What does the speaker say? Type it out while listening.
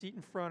seat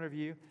in front of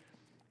you,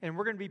 and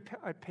we're going to be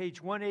at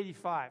page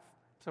 185.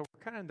 So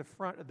we're kind of in the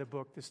front of the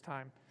book this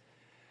time.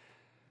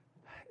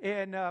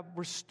 And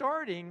we're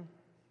starting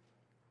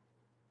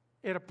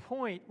at a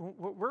point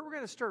where we're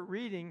going to start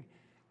reading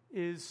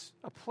is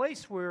a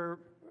place where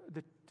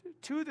the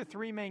two of the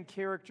three main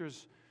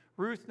characters,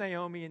 Ruth,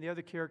 Naomi, and the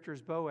other character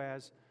is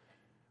Boaz.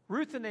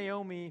 Ruth and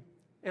Naomi,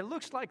 it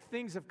looks like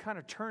things have kind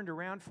of turned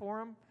around for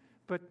them,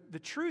 but the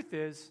truth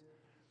is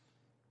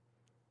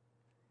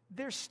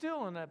they're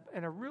still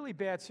in a really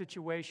bad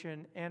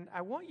situation, and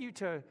I want you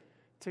to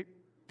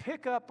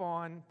pick up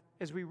on,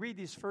 as we read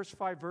these first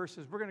 5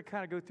 verses, we're going to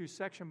kind of go through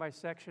section by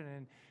section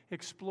and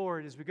explore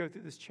it as we go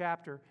through this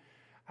chapter.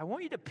 I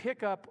want you to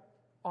pick up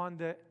on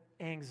the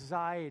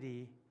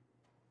anxiety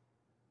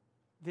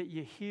that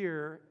you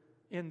hear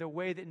in the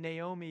way that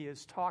Naomi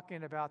is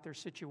talking about their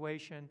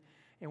situation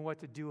and what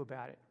to do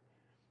about it.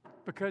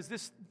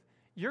 Because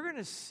you're going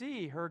to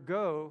see her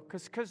go,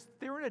 because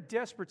they're in a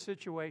desperate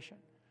situation.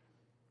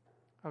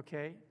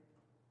 Okay?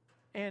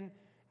 And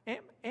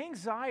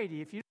anxiety,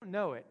 if you don't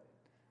know it,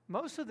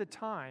 most of the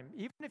time,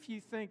 even if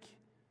you think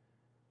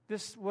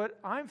what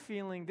I'm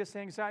feeling, this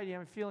anxiety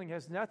I'm feeling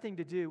has nothing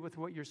to do with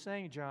what you're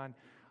saying, John,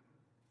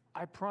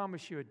 I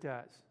promise you it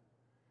does.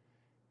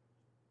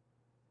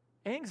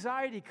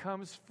 Anxiety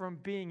comes from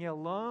being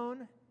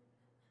alone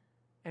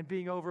and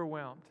being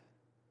overwhelmed.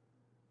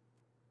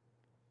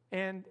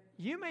 And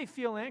you may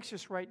feel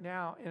anxious right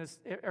now in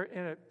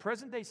a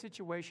present-day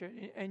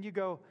situation, and you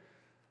go,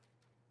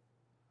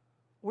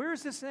 where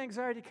is this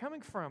anxiety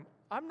coming from?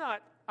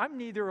 I'm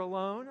neither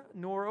alone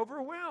nor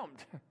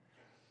overwhelmed.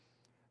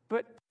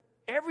 But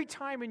every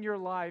time in your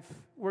life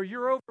where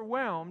you're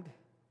overwhelmed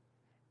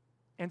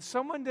and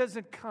someone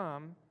doesn't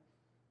come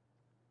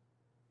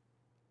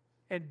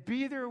and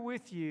be there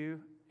with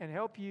you and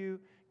help you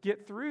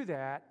get through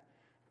that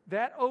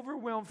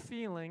overwhelmed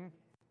feeling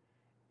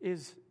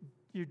it's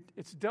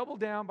doubled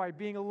down by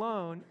being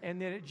alone,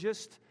 and then it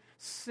just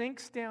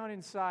sinks down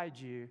inside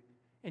you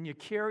and you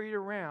carry it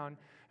around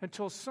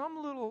until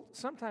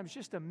sometimes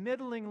just a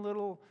middling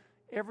little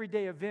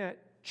everyday event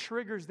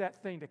triggers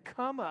that thing to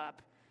come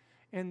up,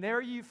 and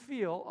there you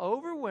feel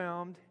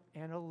overwhelmed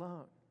and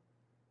alone.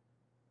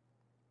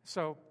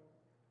 So,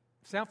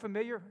 sound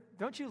familiar?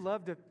 Don't you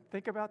love to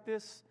think about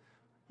this?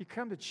 You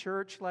come to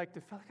church like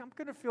I'm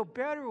going to feel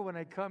better when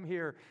I come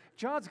here.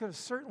 John's going to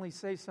certainly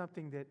say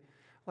something that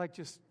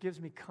just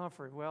gives me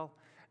comfort. Well,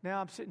 now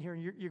I'm sitting here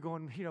and you're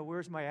going,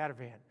 where's my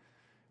Ativan,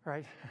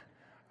 right?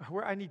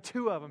 I need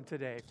 2 of them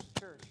today.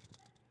 Church.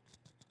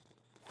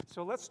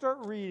 So let's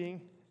start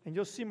reading, and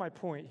you'll see my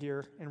point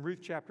here in Ruth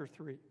chapter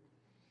 3.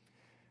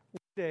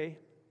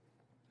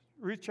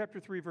 Ruth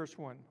chapter 3, verse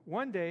 1.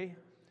 One day,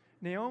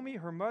 Naomi,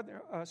 her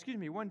mother-in-law,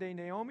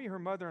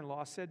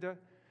 said to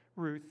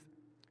Ruth,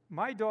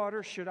 "My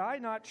daughter, should I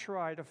not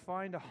try to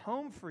find a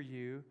home for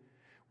you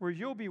where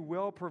you'll be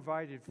well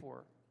provided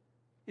for?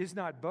 Is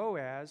not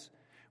Boaz,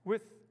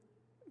 with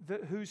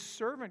whose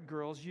servant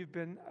girls you've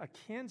been a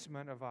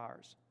kinsman of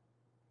ours?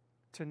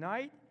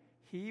 Tonight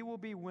he will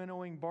be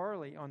winnowing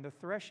barley on the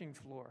threshing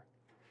floor.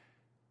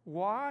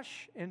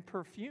 Wash and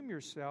perfume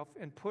yourself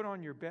and put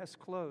on your best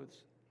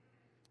clothes.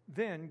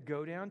 Then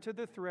go down to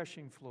the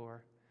threshing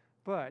floor,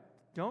 but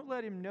don't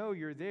let him know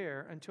you're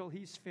there until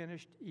he's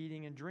finished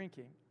eating and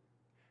drinking.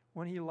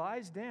 When he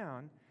lies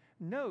down,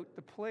 note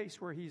the place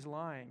where he's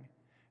lying.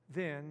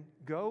 Then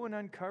go and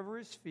uncover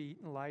his feet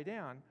and lie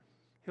down.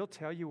 He'll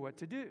tell you what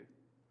to do."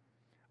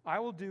 "I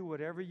will do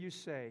whatever you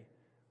say,"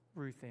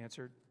 Ruth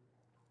answered.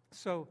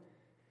 So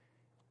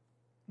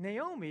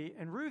Naomi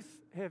and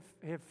Ruth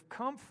have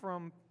come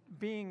from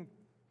being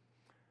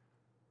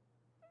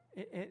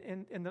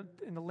in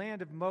the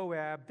land of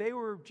Moab. They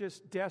were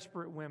just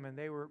desperate women.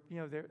 They were,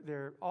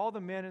 they're all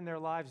the men in their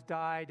lives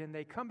died, and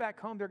they come back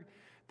home.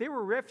 They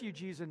were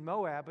refugees in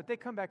Moab, but they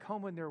come back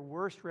home when they're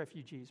worst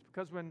refugees,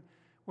 because when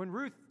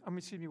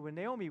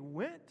Naomi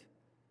went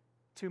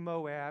to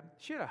Moab,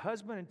 she had a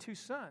husband and 2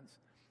 sons.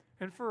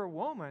 And for a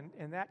woman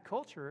in that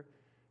culture,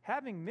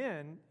 having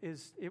men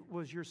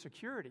was your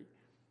security.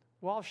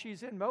 While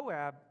she's in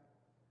Moab,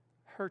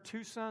 her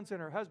 2 sons and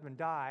her husband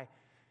die,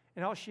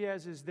 and all she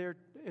has is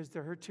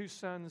her 2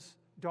 sons'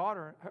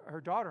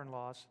 her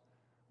daughter-in-laws,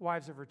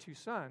 wives of her 2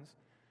 sons.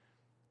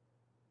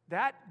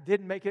 That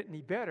didn't make it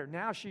any better.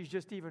 Now she's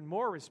just even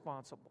more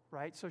responsible,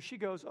 right? So she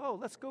goes,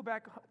 let's go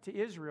back to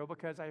Israel,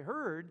 because I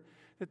heard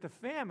that the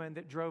famine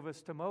that drove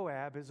us to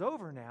Moab is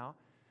over now.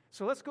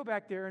 So let's go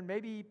back there and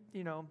maybe,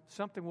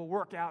 something will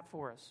work out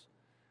for us.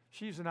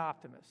 She's an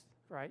optimist,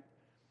 right?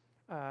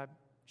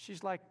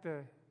 She's like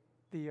the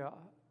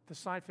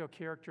Seinfeld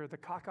character, the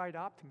cockeyed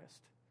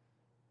optimist.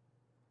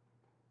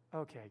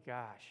 Okay,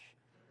 gosh.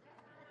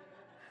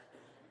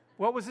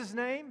 What was his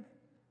name?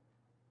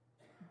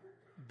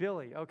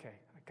 Billy. Okay,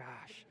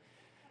 gosh.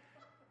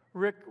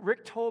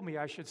 Rick told me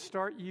I should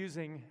start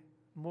using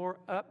more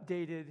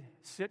updated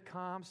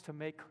sitcoms to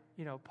make,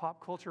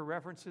 pop culture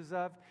references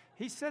of.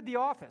 He said The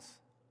Office.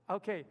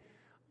 Okay.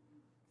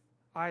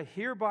 I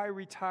hereby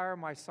retire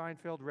my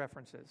Seinfeld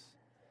references.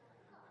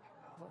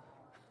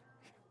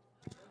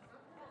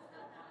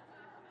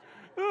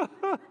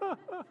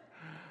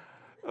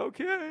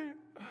 Okay.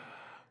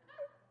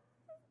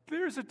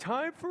 There's a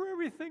time for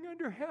everything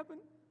under heaven.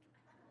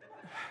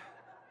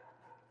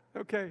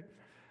 Okay.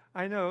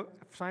 I know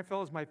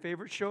Seinfeld is my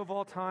favorite show of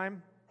all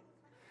time.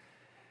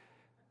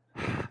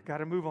 Got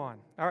to move on.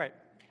 All right.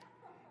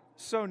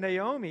 So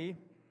Naomi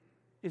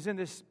is in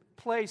this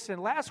place,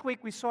 and last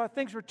week we saw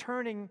things were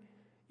turning,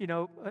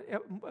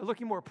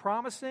 looking more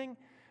promising,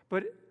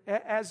 but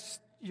as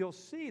you'll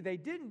see,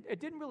 it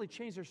didn't really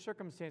change their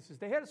circumstances.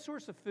 They had a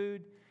source of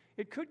food.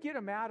 It could get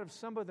them out of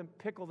some of the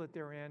pickle that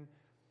they're in,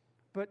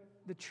 but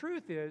the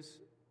truth is,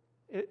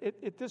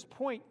 at this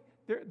point,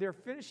 they're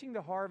finishing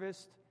the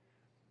harvest.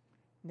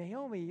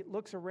 Naomi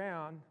looks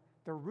around,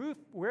 the roof,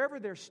 wherever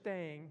they're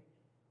staying,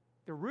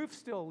 the roof's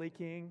still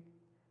leaking,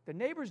 the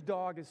neighbor's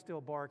dog is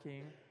still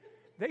barking.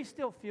 They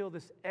still feel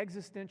this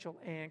existential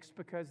angst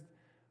because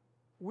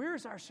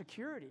where's our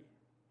security?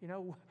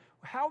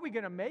 How are we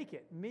going to make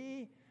it?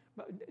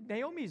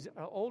 Naomi's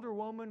an older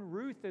woman.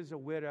 Ruth is a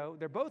widow.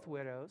 They're both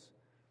widows.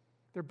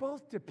 They're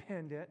both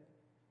dependent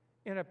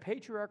in a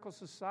patriarchal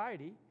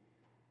society.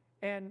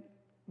 And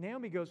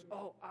Naomi goes,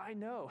 oh, I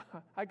know.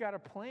 I got a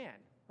plan,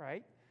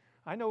 right?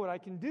 I know what I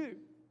can do.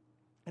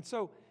 And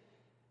so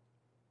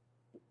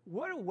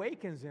what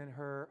awakens in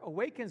her,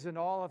 awakens in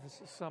all of us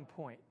at some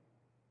point.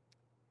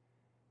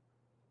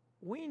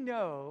 We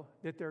know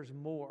that there's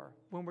more.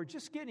 When we're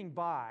just getting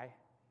by,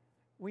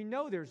 we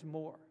know there's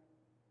more.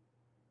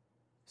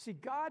 See,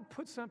 God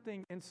put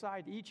something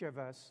inside each of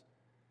us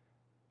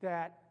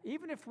that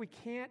even if we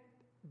can't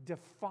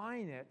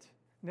define it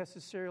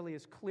necessarily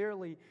as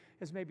clearly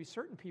as maybe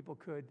certain people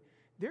could,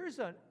 there's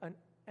a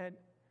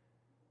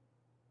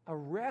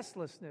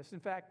restlessness.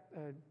 In fact,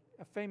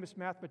 a famous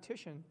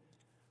mathematician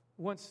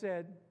once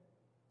said,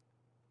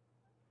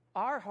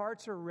 our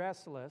hearts are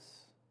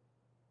restless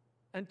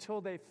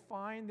until they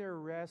find their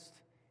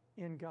rest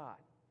in God.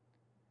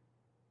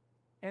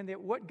 And that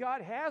what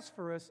God has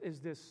for us is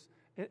this,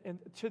 and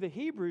to the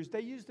Hebrews,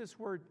 they use this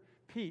word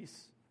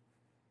peace,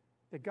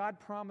 that God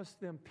promised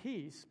them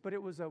peace, but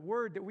it was a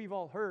word that we've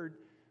all heard,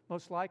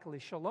 most likely,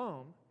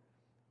 shalom.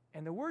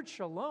 And the word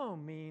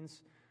shalom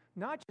means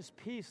not just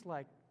peace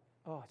like,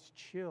 oh, it's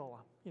chill,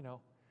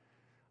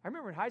 I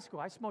remember in high school,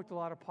 I smoked a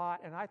lot of pot,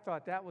 and I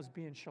thought that was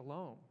being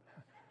shalom,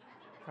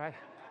 right?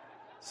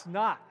 It's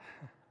not.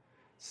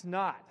 It's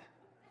not,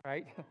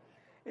 right?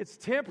 It's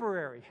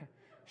temporary.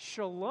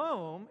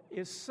 Shalom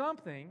is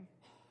something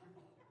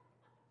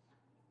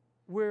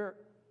where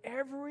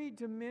every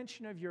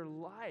dimension of your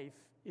life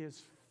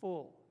is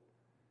full.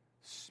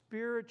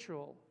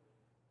 Spiritual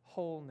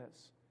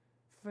wholeness,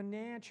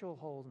 financial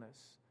wholeness,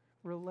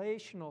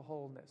 relational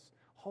wholeness,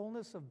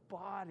 wholeness of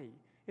body.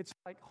 It's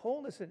like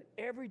wholeness in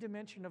every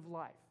dimension of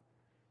life.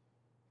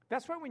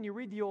 That's why when you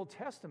read the Old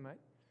Testament,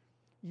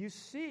 you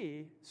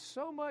see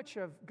so much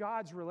of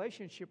God's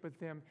relationship with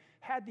them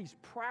had these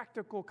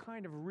practical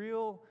kind of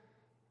real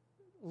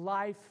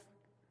life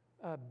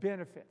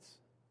benefits.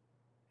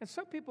 And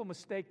some people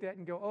mistake that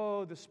and go,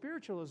 oh, the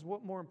spiritual is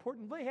what more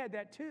important. They had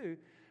that too.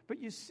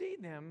 But you see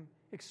them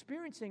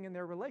experiencing in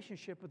their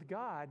relationship with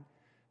God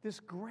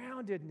this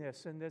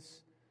groundedness and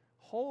this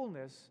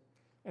wholeness.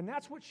 And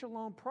that's what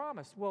shalom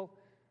promised. Well,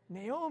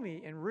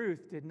 Naomi and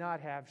Ruth did not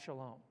have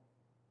shalom.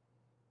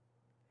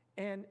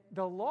 And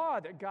the law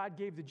that God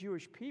gave the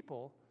Jewish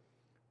people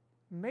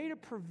made a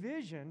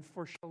provision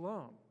for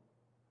shalom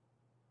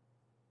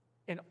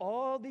in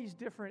all these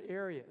different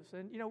areas.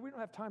 And, we don't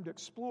have time to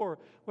explore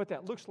what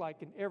that looks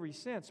like in every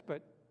sense,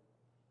 but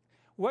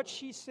what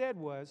she said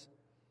was,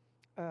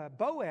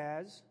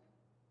 Boaz,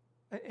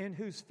 in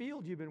whose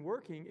field you've been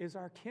working, is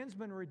our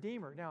kinsman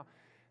redeemer. Now,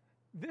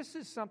 this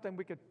is something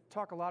we could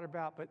talk a lot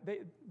about, but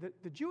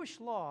the Jewish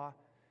law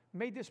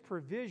made this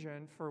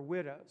provision for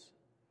widows.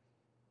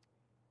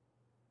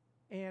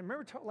 And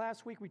remember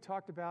last week we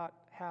talked about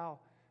how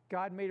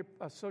God made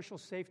a social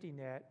safety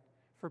net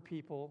for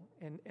people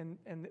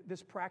and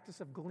this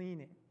practice of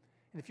gleaning.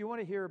 And if you want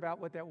to hear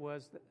about what that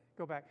was,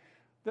 go back.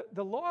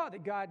 The law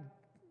that God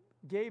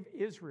gave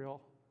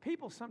Israel,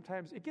 people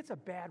sometimes, it gets a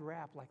bad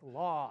rap like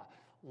law.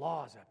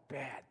 Law is a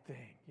bad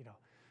thing,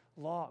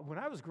 Law. When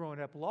I was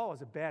growing up, law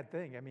was a bad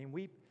thing. I mean,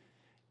 we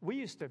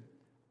used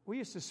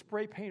to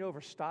spray paint over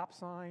stop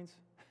signs.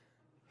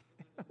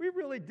 We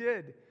really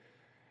did.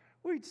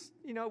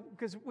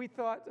 Because we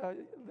thought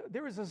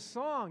there was a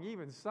song,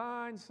 even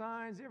signs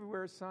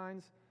everywhere,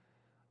 signs.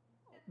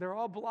 They're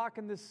all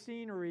blocking the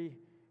scenery,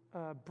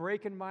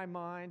 breaking my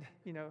mind.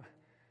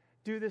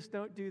 Do this,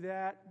 don't do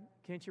that.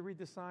 Can't you read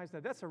the signs? Now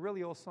that's a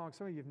really old song.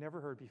 Some of you have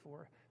never heard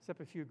before, except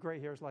a few gray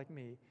hairs like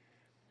me.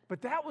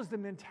 But that was the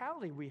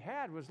mentality we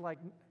had. Was like,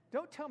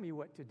 don't tell me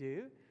what to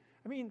do.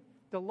 I mean,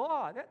 the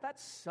law that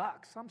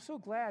sucks. I'm so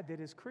glad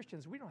that as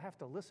Christians we don't have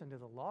to listen to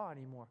the law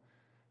anymore.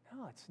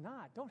 No, it's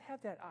not. Don't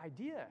have that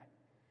idea.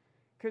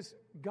 Because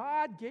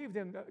God gave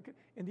them,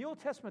 in the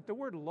Old Testament, the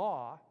word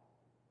law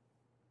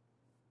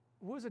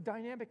was a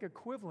dynamic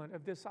equivalent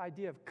of this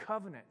idea of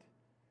covenant.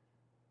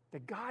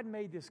 That God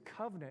made this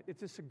covenant.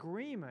 It's this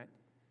agreement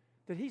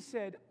that He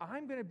said,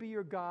 I'm going to be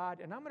your God,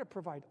 and I'm going to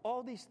provide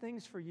all these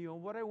things for you,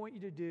 and what I want you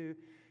to do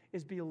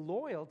is be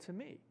loyal to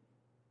me.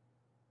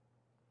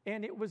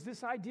 And it was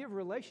this idea of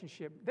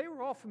relationship. They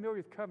were all familiar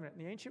with covenant.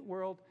 In the ancient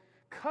world,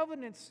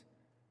 covenants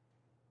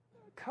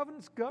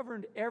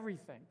governed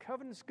everything.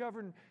 Covenants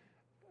governed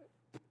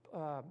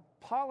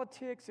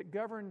politics. It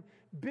governed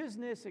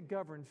business. It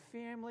governed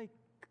family.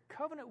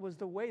 Covenant was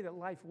the way that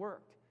life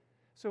worked.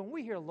 So when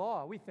we hear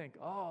law, we think,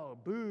 oh,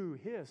 boo,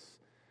 hiss.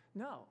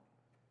 No.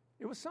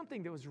 It was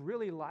something that was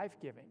really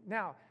life-giving.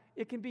 Now,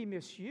 it can be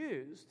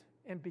misused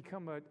and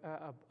become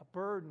a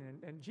burden.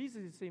 And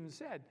Jesus even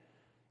said,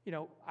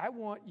 I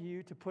want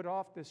you to put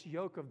off this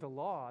yoke of the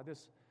law,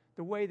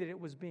 the way that it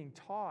was being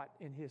taught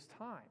in his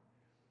time.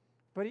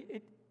 But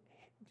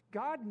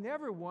God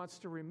never wants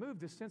to remove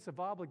the sense of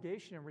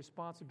obligation and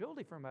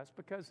responsibility from us,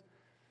 because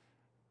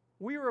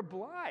we are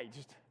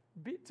obliged.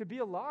 To be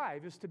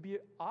alive is to be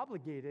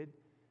obligated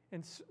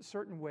in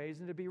certain ways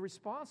and to be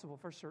responsible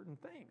for certain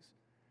things.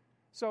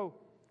 So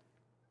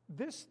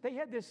they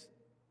had this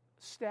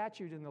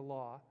statute in the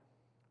law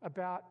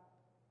about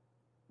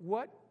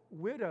what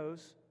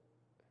widows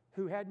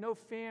who had no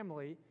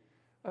family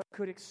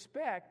could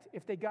expect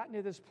if they got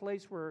into this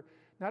place where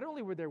not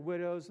only were they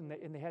widows and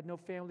they had no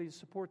family to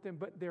support them,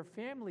 but their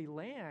family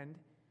land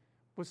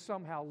was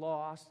somehow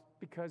lost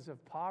because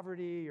of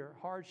poverty or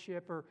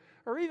hardship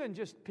or even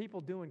just people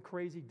doing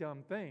crazy, dumb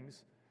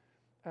things,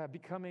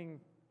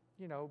 becoming,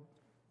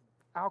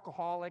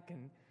 alcoholic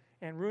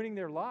and ruining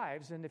their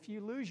lives. And if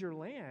you lose your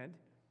land,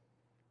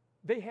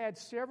 they had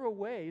several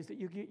ways that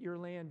you get your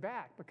land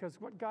back, because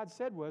what God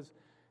said was,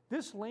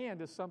 this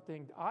land is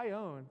something I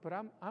own, but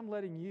I'm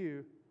letting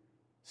you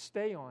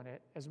stay on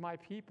it as my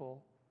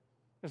people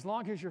as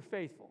long as you're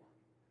faithful.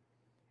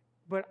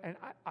 And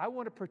I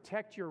want to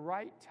protect your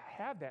right to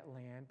have that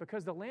land,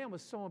 because the land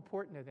was so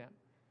important to them.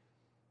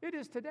 It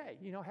is today.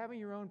 Having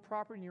your own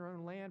property and your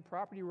own land,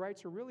 property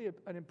rights are really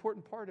an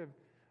important part of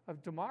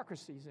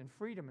democracies and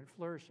freedom and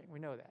flourishing. We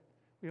know that.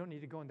 We don't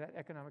need to go into that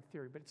economic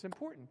theory, but it's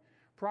important.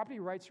 Property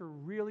rights are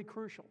really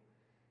crucial.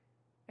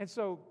 And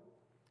so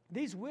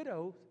these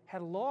widows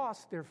had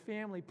lost their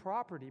family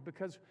property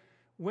because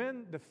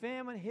when the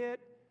famine hit,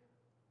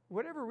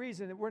 whatever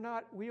reason,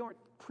 we aren't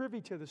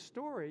privy to the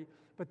story,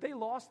 but they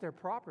lost their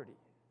property.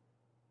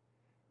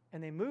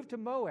 And they moved to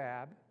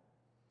Moab,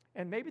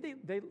 and maybe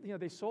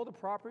they sold the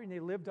property and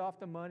they lived off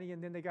the money,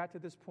 and then they got to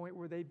this point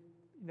where they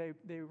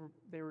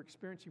were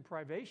experiencing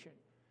privation.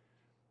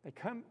 They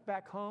come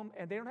back home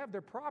and they don't have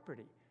their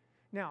property.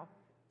 Now,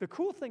 the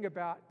cool thing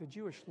about the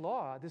Jewish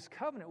law, this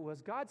covenant,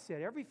 was God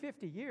said every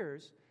 50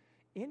 years,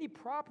 any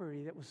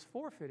property that was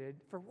forfeited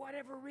for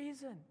whatever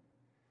reason,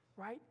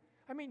 right?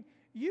 I mean,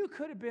 you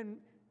could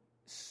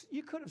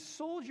have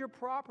sold your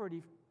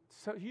property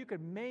so you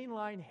could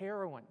mainline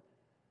heroin.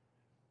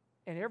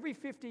 And every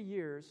 50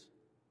 years,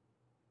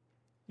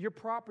 your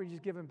property is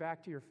given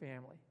back to your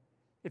family.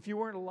 If you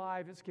weren't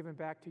alive, it's given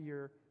back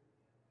to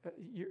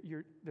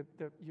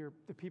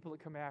the people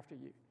that come after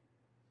you.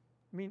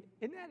 I mean,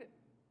 isn't that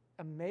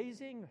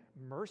amazing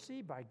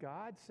mercy by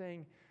God,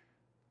 saying,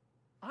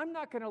 I'm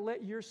not going to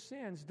let your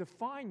sins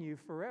define you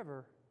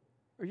forever,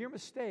 or your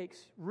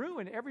mistakes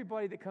ruin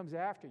everybody that comes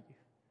after you.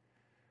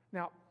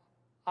 Now,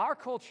 our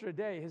culture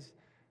today has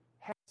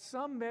had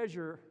some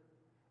measure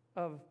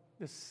of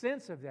the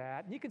sense of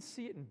that, and you can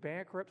see it in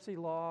bankruptcy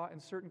law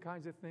and certain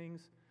kinds of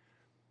things.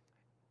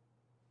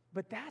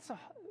 But that's a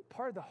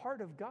part of the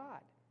heart of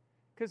God,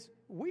 because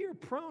we are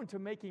prone to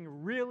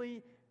making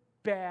really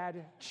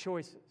bad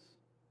choices.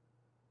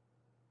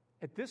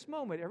 At this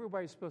moment,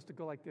 everybody's supposed to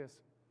go like this.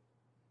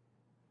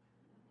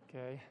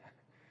 Okay?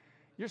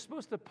 You're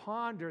supposed to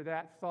ponder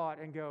that thought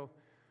and go,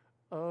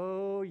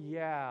 oh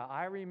yeah,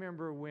 I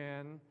remember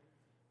when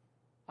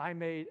I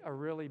made a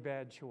really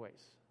bad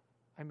choice.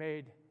 I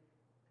made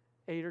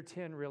 8 or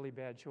 10 really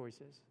bad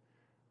choices.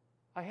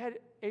 I had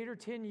 8 or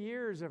 10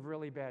 years of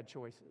really bad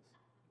choices,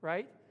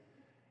 right?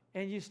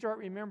 And you start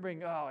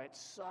remembering, oh, it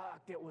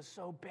sucked. It was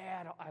so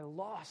bad. I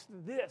lost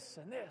this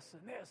and this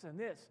and this and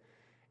this.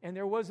 And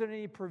there wasn't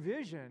any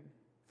provision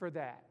for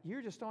that.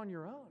 You're just on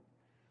your own.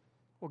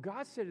 Well,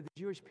 God said to the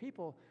Jewish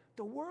people,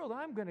 the world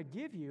I'm going to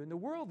give you, and the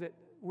world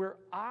where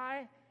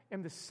I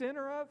am the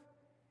center of,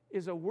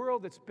 is a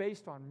world that's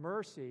based on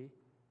mercy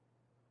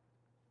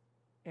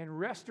and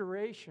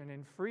restoration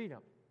and freedom.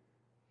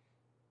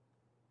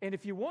 And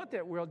if you want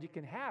that world, you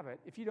can have it.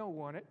 If you don't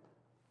want it,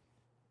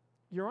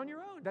 you're on your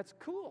own. That's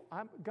cool.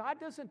 God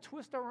doesn't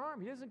twist our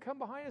arm. He doesn't come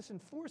behind us and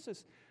force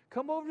us.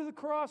 Come over to the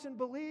cross and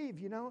believe,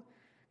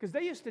 Because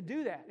they used to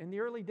do that in the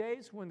early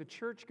days when the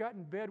church got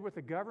in bed with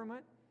the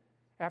government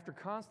after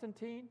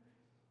Constantine.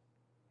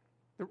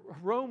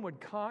 Rome would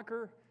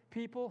conquer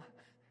people,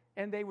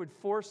 and they would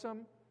force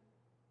them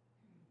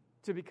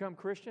to become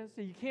Christians.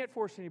 So you can't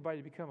force anybody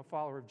to become a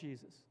follower of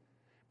Jesus.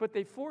 But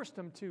they forced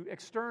them to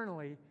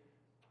externally,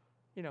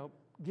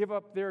 give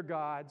up their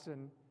gods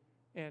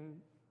and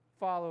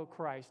follow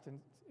Christ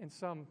and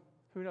some,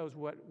 who knows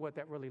what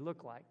that really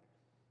looked like.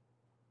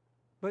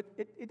 But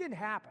it didn't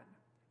happen.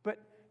 But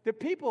the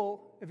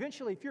people,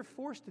 eventually, if you're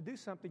forced to do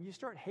something, you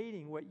start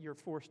hating what you're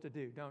forced to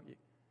do, don't you?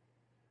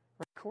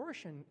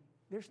 Coercion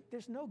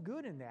There's no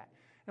good in that.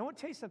 And I want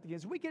to tell you something.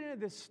 As we get into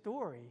this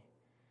story,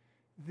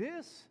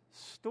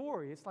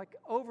 it's like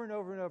over and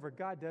over and over,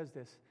 God does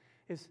this,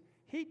 is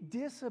he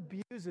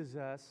disabuses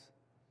us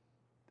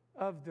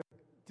of the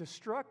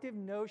destructive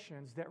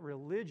notions that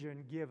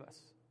religion give us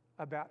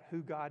about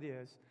who God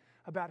is,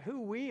 about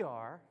who we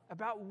are,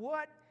 about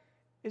what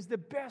is the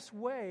best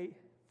way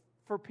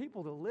for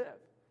people to live.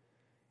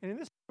 And in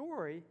this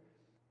story,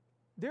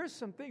 there's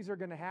some things that are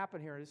going to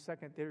happen here in a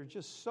second that are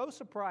just so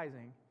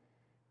surprising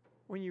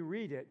when you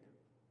read it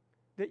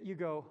that you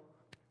go,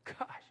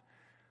 gosh,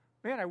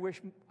 man, I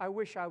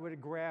wish I would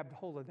have grabbed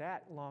hold of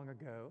that long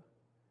ago.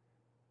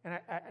 And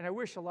I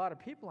wish a lot of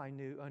people I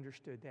knew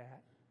understood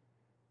that.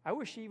 I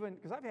wish even,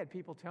 because I've had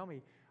people tell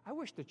me, I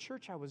wish the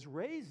church I was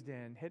raised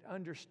in had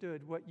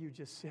understood what you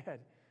just said.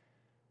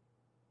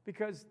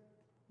 Because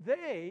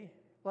they,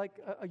 like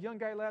a young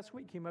guy last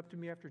week came up to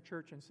me after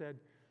church and said,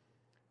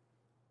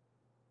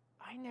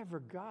 I never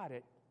got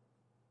it,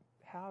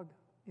 how,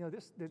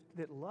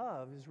 that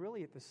love is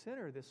really at the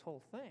center of this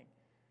whole thing.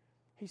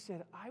 He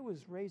said, I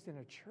was raised in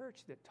a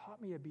church that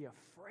taught me to be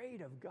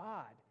afraid of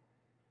God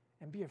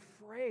and be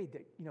afraid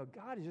that,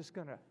 God is just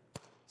going to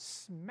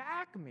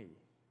smack me.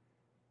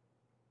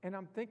 And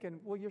I'm thinking,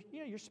 well,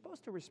 you're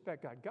supposed to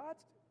respect God.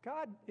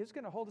 God is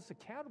going to hold us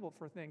accountable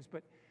for things,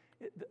 but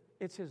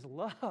it's his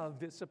love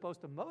that's supposed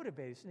to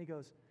motivate us. And he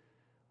goes,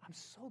 I'm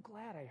so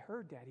glad I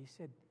heard that. He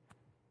said,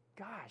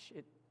 gosh,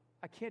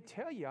 I can't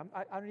tell you.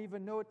 I don't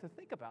even know what to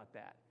think about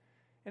that.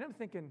 And I'm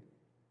thinking,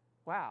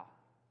 wow,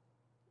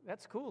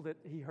 that's cool that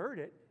he heard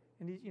it.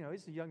 And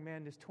he's a young man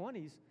in his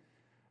 20s.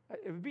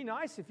 It would be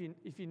nice if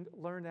you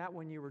learned that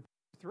when you were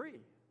 3.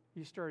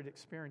 You started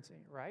experiencing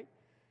it, right?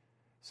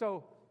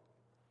 So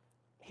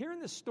here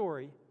in this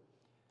story,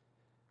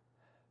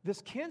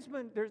 this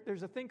kinsman,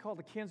 there's a thing called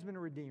a kinsman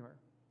redeemer.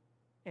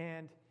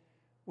 And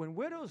when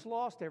widows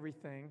lost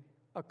everything,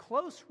 a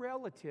close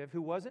relative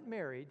who wasn't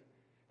married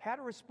had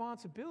a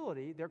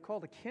responsibility, they're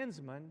called a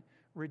kinsman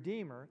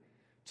redeemer,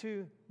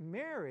 to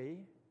marry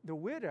the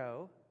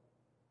widow,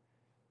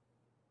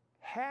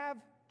 have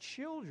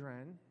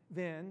children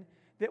then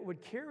that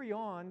would carry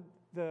on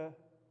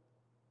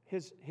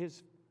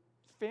his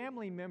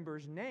family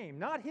member's name,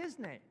 not his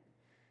name,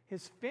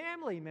 his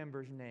family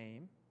member's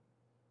name,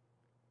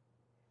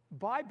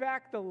 buy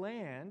back the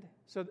land.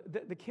 So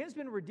the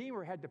kinsman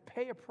redeemer had to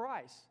pay a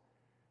price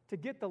to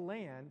get the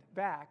land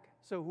back.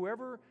 So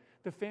whoever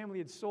the family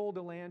had sold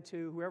the land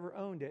to, whoever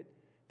owned it,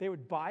 they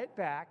would buy it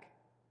back.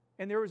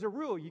 And there was a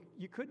rule.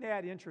 You couldn't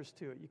add interest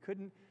to it. You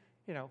couldn't,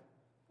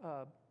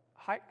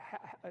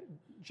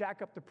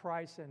 jack up the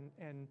price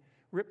and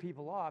rip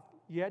people off.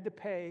 You had to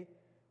pay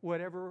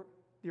whatever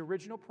the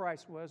original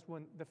price was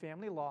when the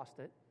family lost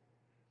it.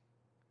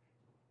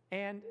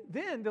 And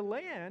then the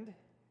land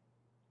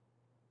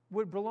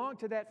would belong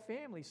to that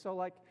family. So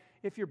like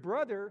if your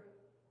brother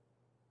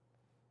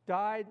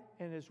died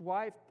and his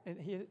wife, and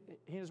he and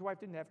his wife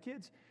didn't have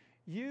kids,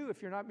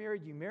 if you're not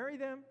married, you marry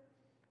them,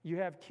 you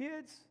have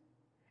kids,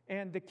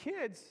 and the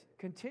kids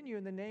continue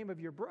in the name of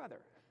your brother,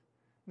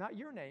 not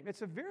your name.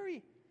 It's a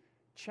very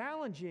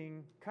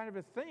challenging kind of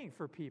a thing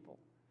for people.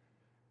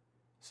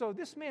 So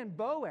this man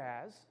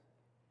Boaz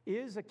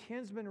is a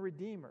kinsman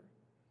redeemer.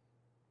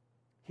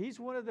 He's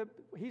one of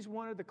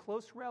the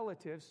close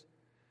relatives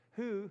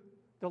who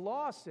the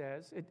law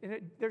says,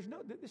 this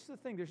is the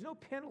thing, there's no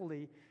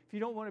penalty if you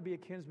don't want to be a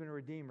kinsman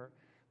redeemer.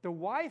 The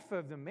wife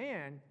of the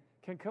man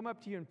can come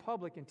up to you in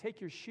public and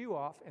take your shoe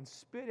off and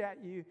spit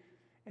at you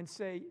and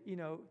say,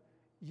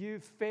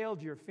 you've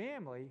failed your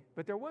family,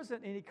 but there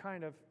wasn't any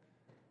kind of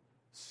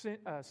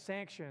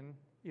sanction,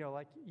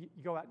 like you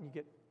go out and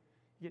you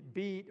get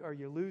beat or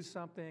you lose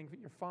something,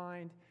 you're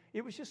fined.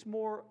 It was just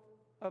more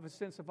of a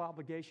sense of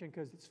obligation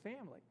because it's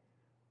family.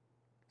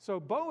 So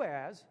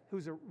Boaz,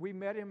 we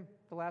met him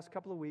the last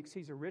couple of weeks.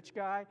 He's a rich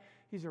guy.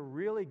 He's a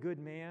really good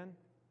man,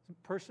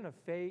 a person of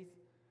faith,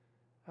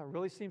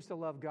 really seems to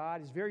love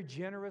God. He's very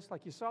generous,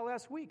 like you saw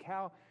last week,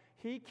 how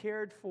he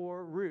cared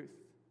for Ruth,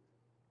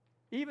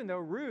 even though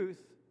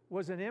Ruth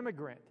was an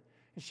immigrant.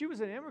 And she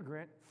was an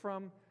immigrant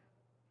from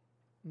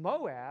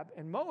Moab,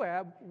 and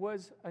Moab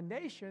was a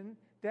nation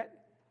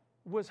that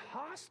was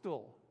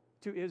hostile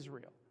to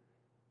Israel.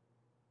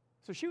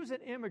 So she was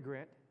an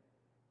immigrant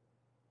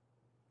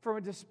from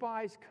a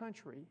despised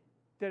country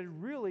that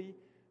had really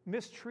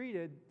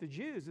mistreated the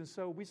Jews. And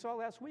so we saw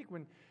last week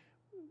when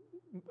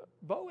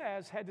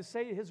Boaz had to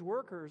say to his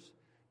workers,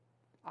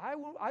 I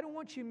don't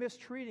want you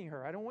mistreating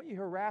her. I don't want you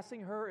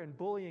harassing her and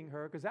bullying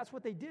her, because that's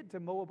what they did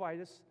to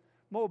Moabites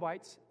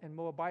and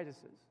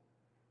Moabitesses.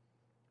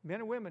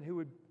 Men and women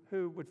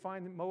who would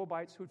find the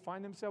Moabites, who would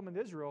find themselves in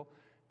Israel,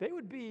 they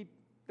would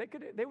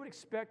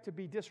expect to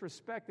be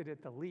disrespected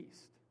at the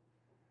least.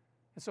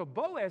 And so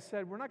Boaz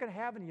said, we're not going to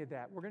have any of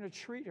that. We're going to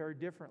treat her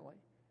differently.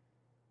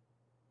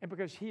 And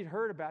because he'd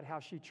heard about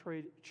how she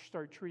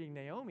started treating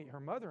Naomi,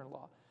 her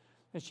mother-in-law,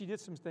 and she did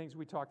some things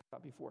we talked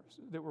about before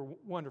that were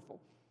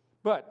wonderful.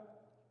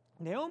 But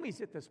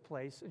Naomi's at this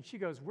place, and she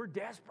goes, we're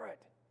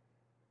desperate.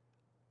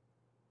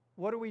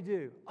 What do we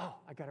do? Oh,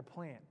 I got a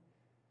plan.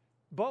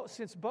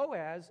 since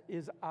Boaz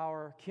is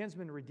our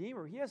kinsman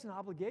redeemer, he has an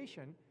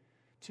obligation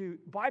to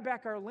buy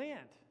back our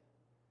land.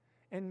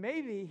 And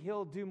maybe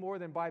he'll do more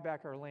than buy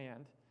back our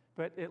land,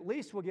 but at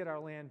least we'll get our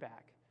land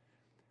back.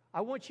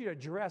 I want you to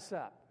dress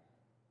up.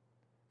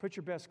 Put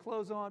your best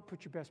clothes on,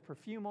 put your best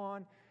perfume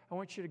on. I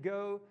want you to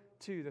go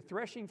to the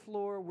threshing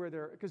floor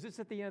because it's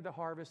at the end of the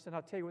harvest, and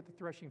I'll tell you what the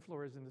threshing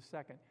floor is in a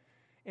second.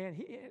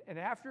 And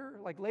after,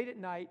 like late at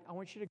night, I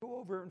want you to go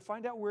over and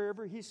find out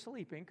wherever he's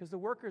sleeping, because the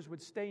workers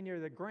would stay near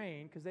the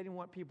grain because they didn't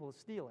want people to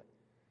steal it.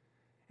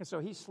 And so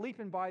he's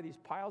sleeping by these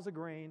piles of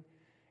grain,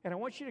 and I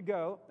want you to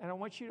go, and I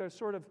want you to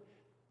sort of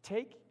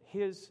take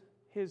his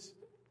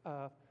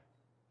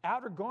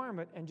outer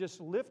garment and just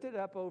lift it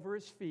up over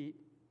his feet,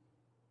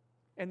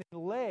 and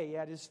then lay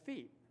at his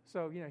feet.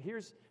 So,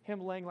 here's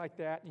him laying like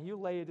that, and you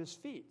lay at his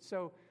feet.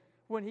 So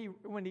when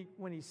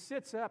he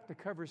sits up to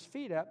cover his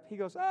feet up, he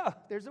goes, "Oh,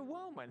 there's a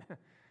woman."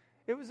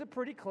 It was a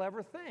pretty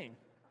clever thing,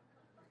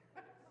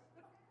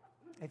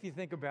 if you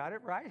think about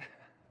it, right?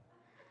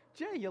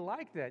 Jay, you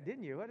liked that,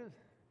 didn't you? It's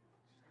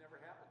never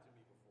happened to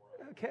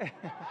me before. Okay.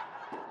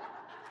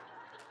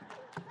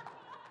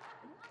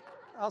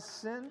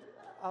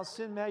 I'll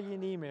send Maggie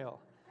an email.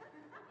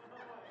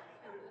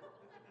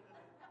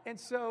 And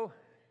so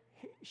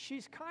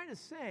she's kind of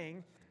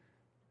saying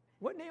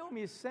what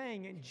Naomi is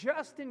saying, and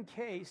just in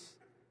case,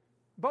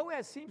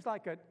 Boaz seems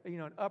like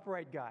an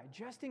upright guy.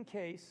 Just in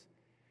case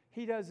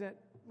he doesn't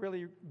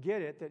really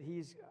get it that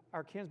he's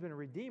our kinsman and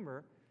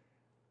redeemer,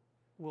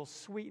 we'll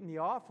sweeten the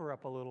offer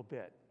up a little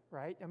bit,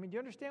 right? I mean, do you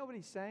understand what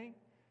he's saying?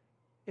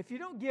 If you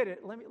don't get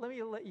it, let me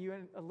let you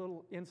in a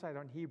little insight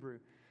on Hebrew.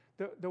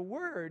 The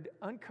word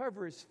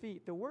uncover his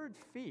feet, the word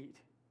feet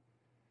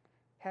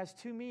has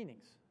two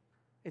meanings.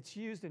 It's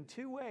used in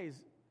two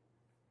ways.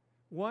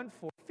 One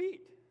for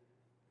feet.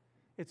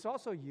 It's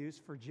also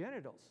used for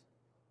genitals.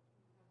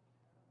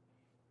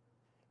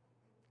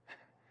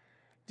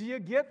 Do you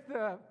get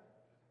the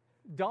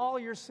doll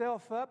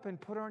yourself up and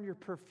put on your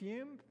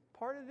perfume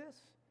part of this?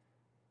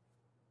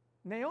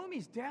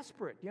 Naomi's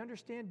desperate. You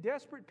understand?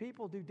 Desperate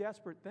people do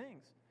desperate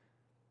things.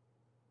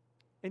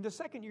 In the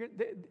second,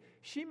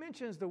 she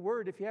mentions the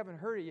word, if you haven't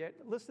heard it yet,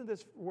 listen to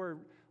this word,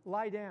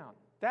 lie down.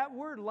 That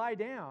word lie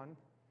down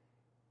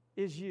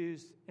is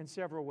used in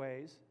several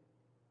ways.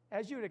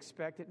 As you would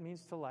expect, it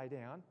means to lie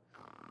down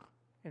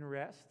and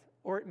rest,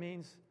 or it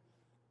means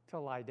to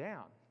lie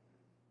down.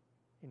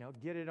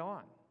 Get it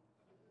on.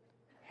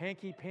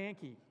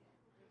 Hanky-panky.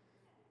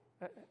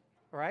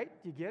 Right?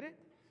 Do you get it?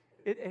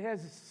 It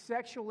has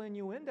sexual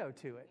innuendo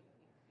to it.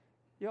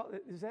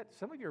 Is that,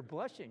 some of you are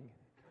blushing.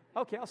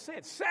 Okay, I'll say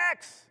it.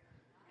 Sex!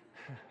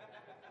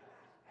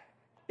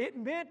 It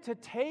meant to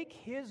take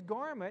his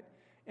garment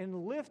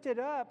and lift it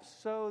up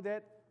so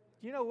that,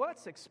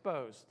 what's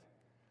exposed.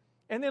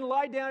 And then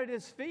lie down at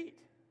his feet.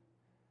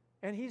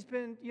 And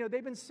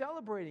they've been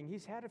celebrating.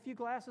 He's had a few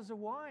glasses of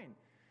wine.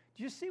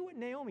 Do you see what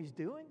Naomi's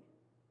doing?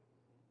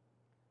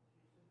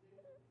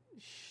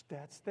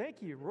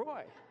 Thank you,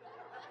 Roy.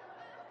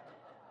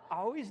 I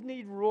always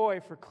need Roy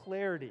for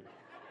clarity.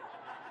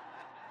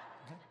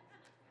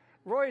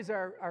 Roy is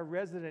our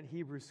resident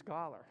Hebrew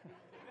scholar.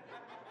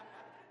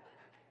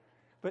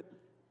 But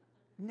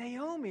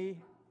Naomi,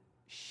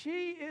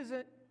 she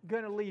isn't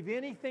going to leave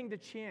anything to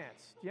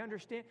chance. Do you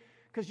understand?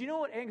 Because you know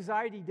what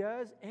anxiety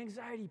does?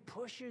 Anxiety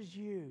pushes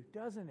you,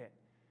 doesn't it?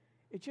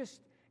 It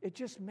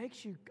just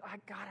makes you,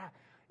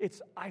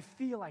 I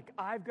feel like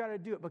I've got to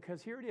do it.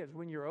 Because here it is.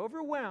 When you're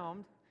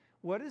overwhelmed,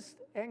 what does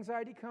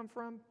anxiety come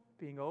from?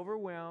 Being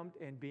overwhelmed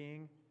and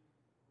being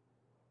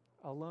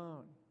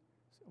alone.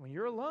 So when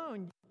you're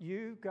alone,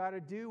 you got to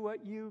do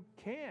what you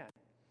can.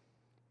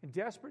 And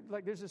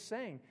there's a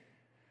saying,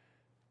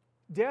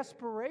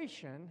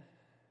 desperation,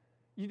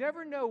 you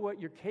never know what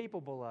you're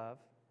capable of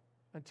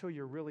until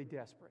you're really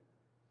desperate.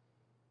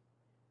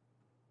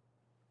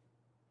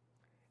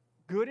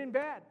 Good and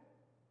bad.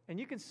 And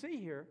you can see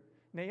here,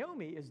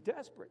 Naomi is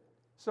desperate.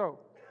 So,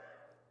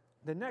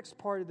 the next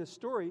part of the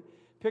story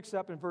picks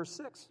up in verse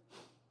 6.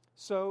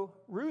 So,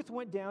 Ruth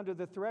went down to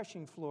the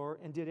threshing floor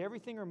and did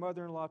everything her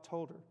mother-in-law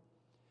told her.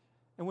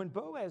 And when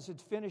Boaz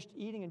had finished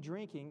eating and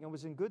drinking and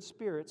was in good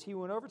spirits, he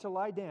went over to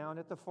lie down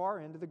at the far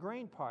end of the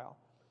grain pile.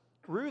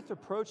 Ruth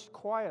approached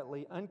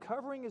quietly,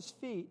 uncovering his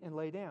feet, and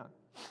lay down.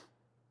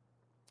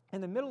 In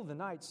the middle of the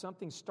night,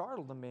 something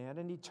startled the man,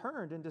 and he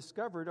turned and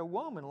discovered a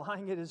woman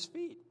lying at his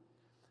feet.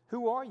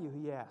 "Who are you?"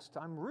 he asked.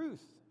 "I'm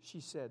Ruth," she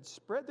said.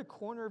 "Spread the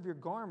corner of your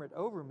garment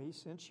over me,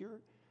 since you're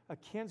a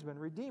kinsman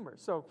redeemer."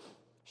 So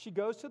she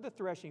goes to the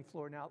threshing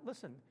floor. Now,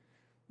 listen,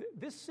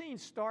 this scene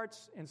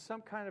starts in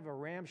some kind of a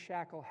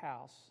ramshackle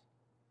house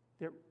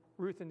that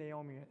Ruth and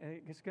Naomi,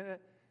 and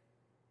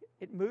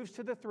it moves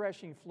to the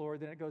threshing floor,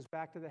 then it goes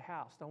back to the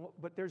house.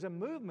 But there's a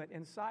movement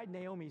inside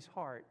Naomi's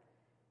heart.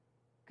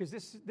 Because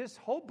this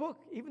whole book,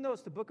 even though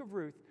it's the book of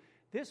Ruth,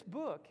 this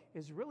book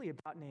is really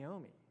about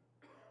Naomi.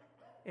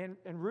 And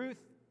Ruth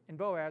and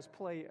Boaz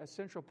play a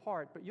central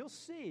part. But you'll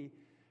see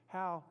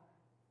how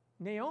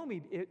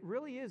Naomi, it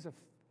really is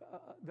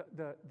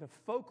the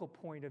focal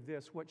point of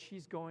this, what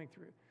she's going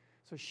through.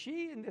 So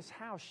she, in this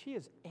house, she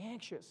is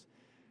anxious.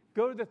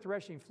 Go to the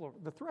threshing floor.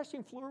 The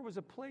threshing floor was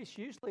a place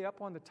usually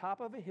up on the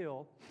top of a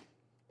hill,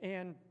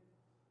 and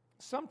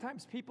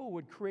sometimes people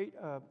would create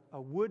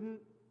a wooden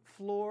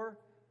floor,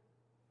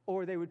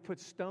 or they would put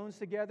stones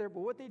together. But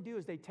what they do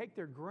is they take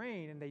their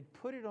grain and they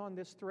put it on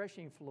this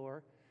threshing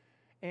floor,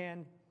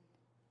 and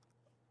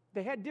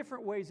they had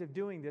different ways of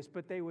doing this,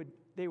 but they would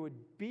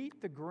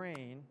beat the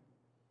grain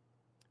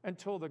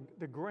until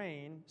the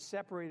grain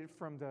separated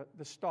from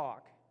the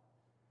stalk,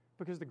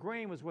 because the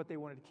grain was what they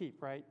wanted to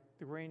keep, right?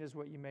 The grain is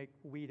what you make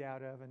wheat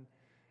out of,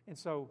 and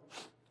so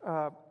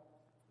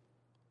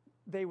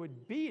they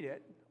would beat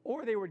it,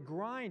 or they would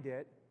grind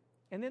it,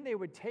 and then they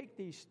would take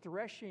these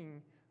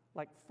threshing,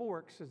 like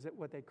forks, is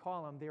what they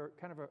call them. They were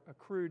kind of a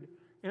crude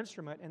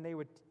instrument, and they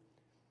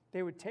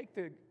would take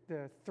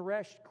the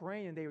threshed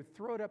grain and they would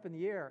throw it up in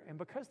the air. And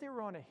because they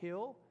were on a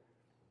hill,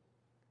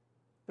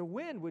 the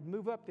wind would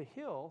move up the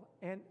hill,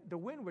 and the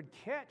wind would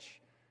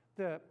catch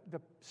the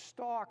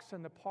stalks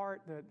and the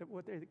part,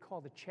 what they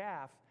call the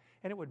chaff,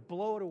 and it would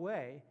blow it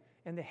away,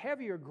 and the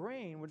heavier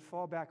grain would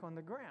fall back on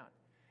the ground.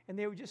 And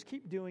they would just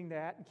keep doing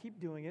that and keep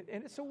doing it,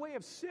 and it's a way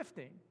of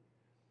sifting.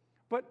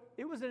 But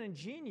it was an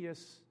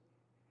ingenious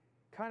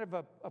kind of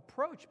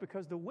approach,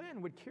 because the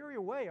wind would carry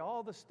away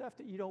all the stuff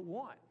that you don't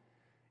want,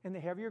 and the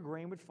heavier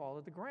grain would fall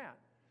to the ground.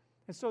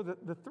 And so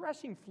the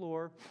threshing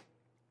floor,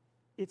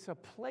 it's a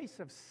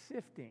place of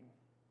sifting,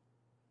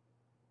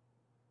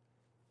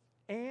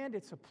 and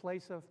it's a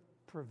place of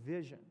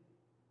provision.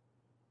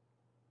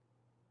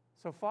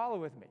 So follow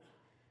with me.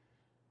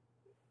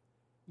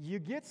 You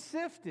get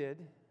sifted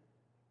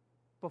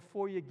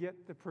before you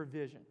get the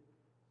provision.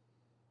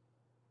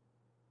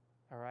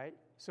 All right?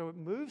 So it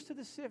moves to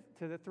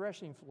the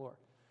threshing floor.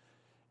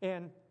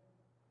 And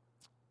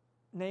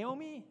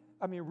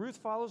Ruth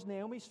follows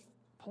Naomi's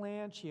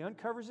plan. She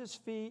uncovers his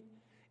feet,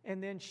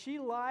 and then she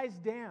lies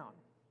down.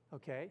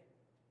 Okay?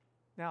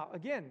 Now,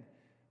 again,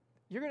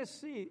 you're going to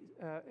see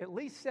at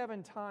least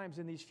 7 times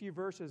in these few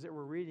verses that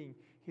we're reading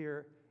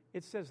here,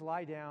 it says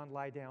lie down,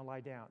 lie down, lie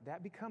down.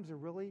 That becomes a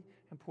really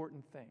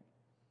important thing.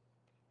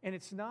 And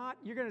it's not,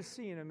 you're going to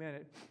see in a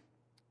minute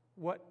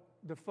what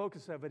the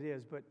focus of it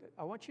is, but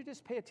I want you to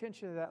just pay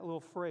attention to that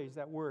little phrase,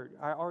 that word.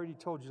 I already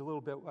told you a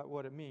little bit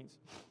what it means.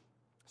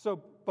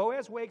 So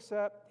Boaz wakes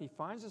up. He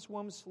finds this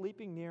woman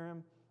sleeping near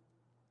him.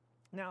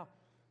 Now,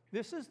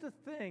 this is the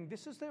thing.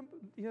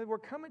 We're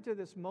coming to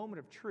this moment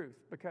of truth,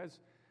 because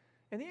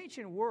in the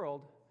ancient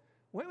world,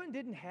 women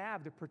didn't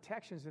have the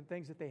protections and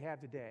things that they have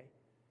today.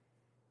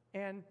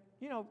 And,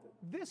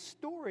 this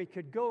story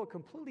could go a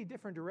completely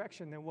different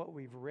direction than what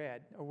we've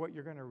read or what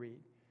you're going to read,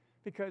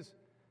 because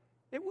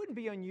it wouldn't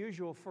be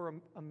unusual for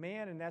a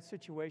man in that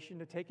situation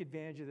to take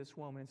advantage of this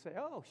woman and say,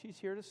 oh, she's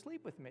here to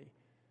sleep with me.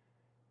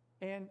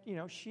 And,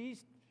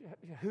 she's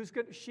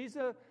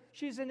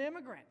an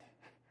immigrant.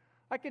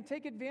 I can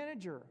take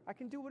advantage of her. I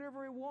can do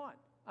whatever I want.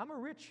 I'm a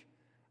rich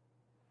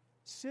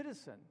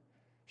citizen.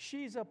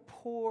 She's a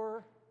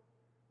poor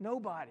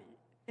nobody,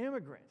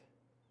 immigrant.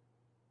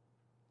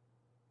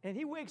 And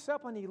he wakes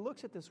up and he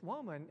looks at this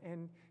woman,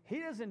 and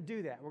he doesn't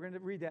do that. We're going to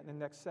read that in the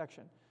next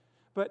section.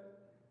 But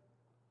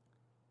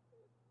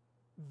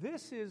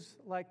this is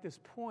like this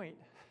point,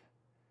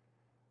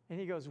 and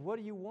he goes, what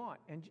do you want?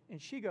 And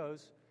she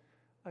goes,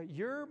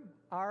 you're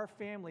our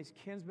family's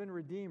kinsman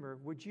redeemer.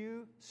 Would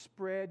you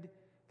spread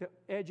the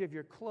edge of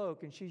your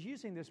cloak? And she's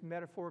using this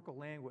metaphorical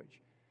language.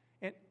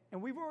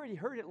 And we've already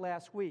heard it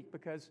last week,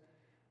 because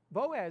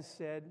Boaz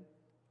said,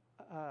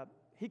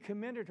 he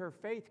commended her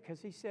faith,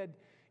 because he said,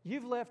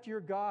 you've left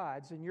your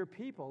gods and your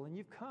people, and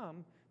you've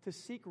come to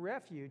seek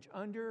refuge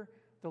under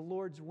the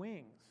Lord's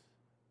wings.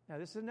 Now,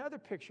 this is another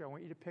picture I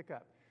want you to pick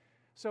up.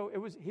 So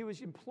he was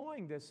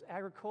employing this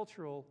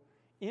agricultural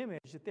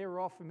image that they were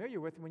all familiar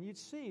with. When you'd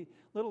see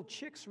little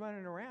chicks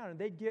running around, and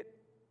they'd get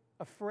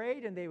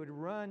afraid, and they would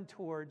run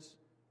towards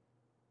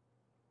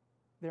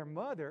their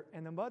mother,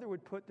 and the mother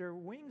would put their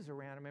wings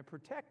around them and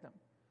protect them.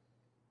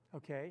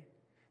 Okay?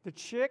 The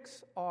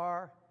chicks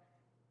are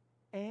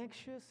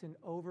anxious and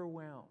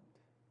overwhelmed.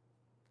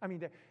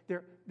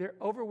 They're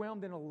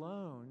overwhelmed and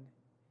alone,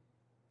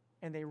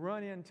 and they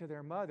run into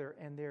their mother,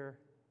 and they're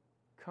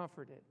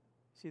comforted.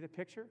 See the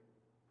picture?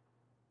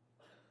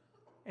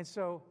 And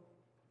so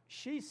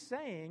she's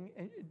saying,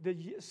 and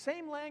the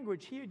same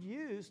language he had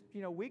used,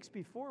 weeks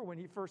before when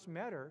he first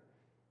met her,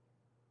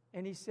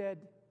 and he said,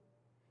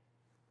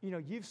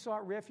 you've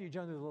sought refuge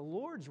under the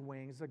Lord's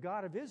wings, the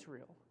God of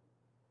Israel.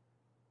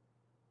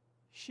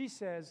 She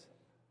says,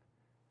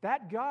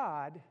 that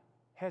God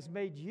has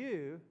made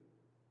you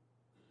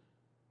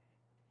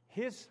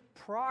his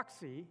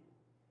proxy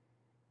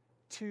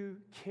to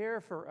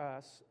care for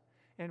us,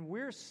 and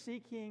we're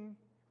seeking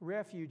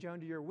refuge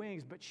under your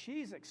wings. But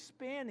she's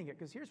expanding it,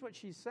 because here's what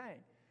she's saying.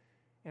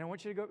 And I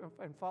want you to go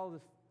and follow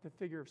the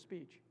figure of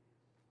speech.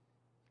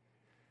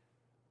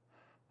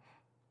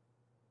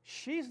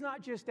 She's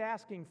not just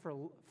asking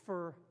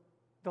for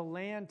the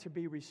land to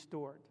be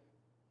restored,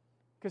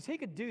 because he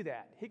could do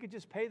that. He could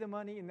just pay the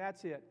money and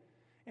that's it.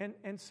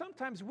 And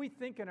sometimes we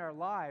think in our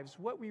lives,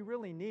 what we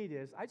really need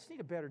is, I just need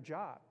a better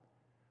job.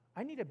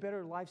 I need a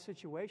better life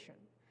situation.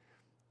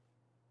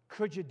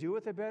 Could you do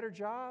with a better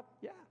job?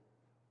 Yeah.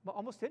 Well,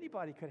 almost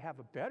anybody could have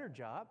a better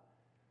job.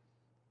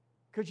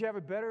 Could you have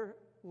a better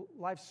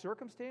life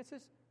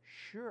circumstances?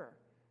 Sure.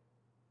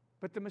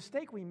 But the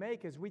mistake we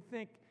make is we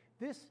think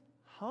this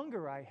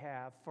hunger I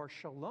have for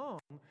shalom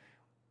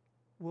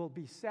will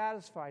be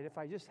satisfied if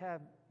I just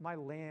have my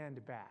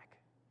land back,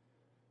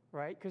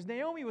 right? Because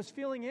Naomi was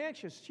feeling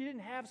anxious. She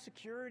didn't have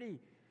security.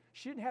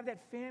 She didn't have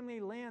that family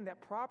land,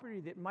 that property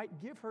that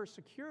might give her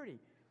security.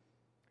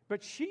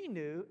 But she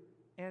knew,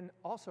 and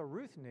also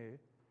Ruth knew,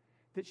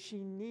 that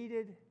she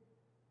needed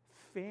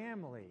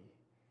family.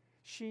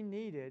 She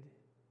needed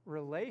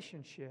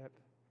relationship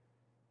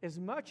as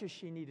much as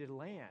she needed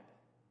land.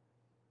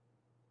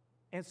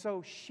 And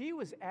so she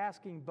was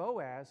asking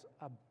Boaz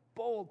a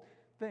bold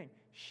thing.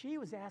 She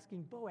was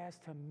asking Boaz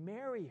to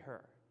marry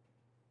her.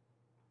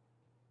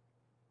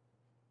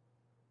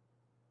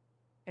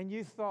 And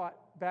you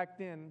thought back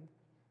then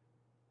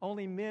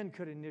only men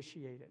could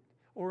initiate it,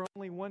 or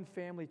only one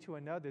family to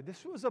another.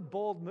 This was a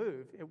bold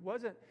move. It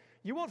wasn't,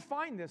 you won't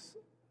find this,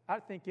 I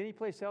think,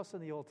 anyplace else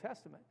in the Old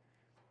Testament.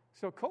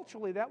 So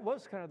culturally, that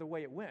was kind of the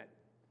way it went.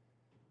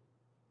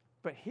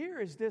 But here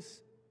is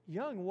this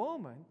young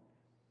woman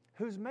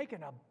who's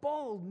making a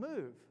bold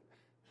move.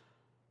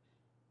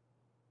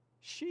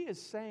 She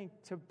is saying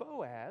to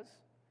Boaz,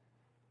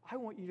 I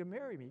want you to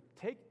marry me.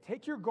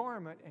 Take your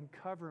garment and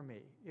cover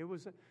me. It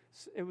was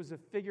a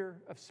figure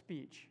of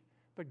speech.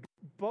 But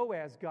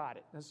Boaz got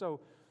it. And so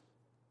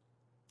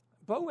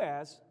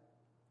Boaz,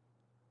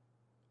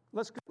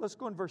 let's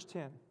go in verse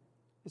 10.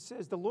 It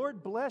says, the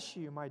Lord bless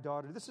you, my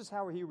daughter. This is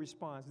how he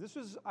responds.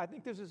 I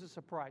think this is a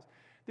surprise.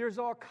 There's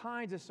all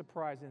kinds of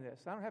surprise in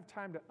this. I don't have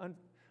time to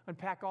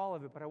unpack all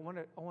of it, but I want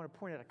to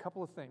point out a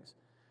couple of things.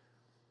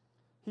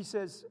 He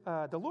says,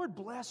 the Lord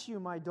bless you,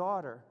 my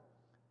daughter.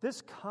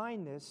 This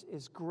kindness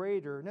is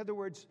greater. In other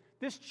words,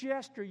 this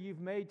gesture you've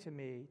made to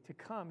me to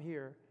come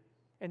here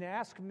and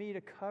ask me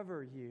to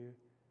cover you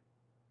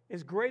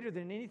is greater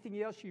than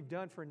anything else you've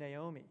done for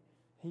Naomi.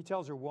 He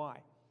tells her why.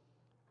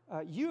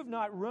 You have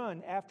not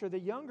run after the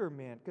younger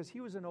men, because he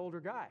was an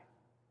older guy.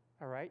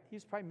 All right?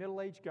 He's probably a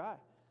middle-aged guy.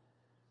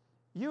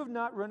 You have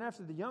not run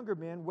after the younger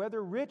men,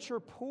 whether rich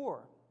or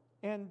poor.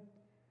 And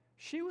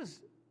she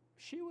was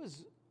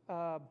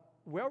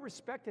well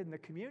respected in the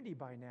community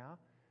by now.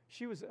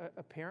 She was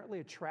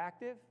apparently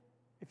attractive.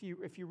 If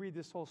you read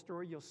this whole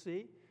story, you'll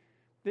see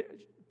that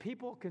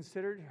people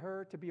considered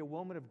her to be a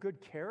woman of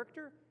good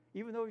character,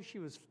 even though she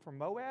was from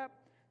Moab.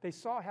 They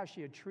saw how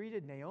she had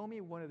treated Naomi,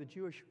 one of the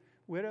Jewish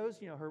widows,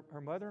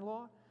 her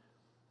mother-in-law.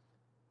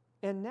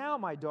 And now,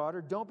 my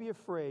daughter, don't be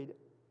afraid.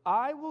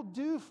 I will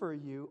do for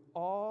you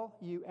all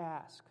you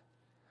ask.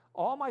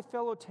 All my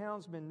fellow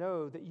townsmen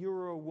know that you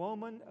are a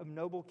woman of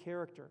noble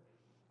character.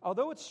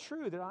 Although it's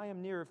true that I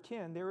am near of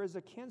kin, there is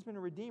a kinsman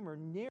redeemer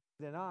nearer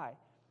than I.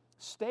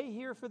 Stay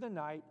here for the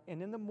night,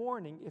 and in the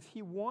morning, if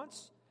he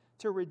wants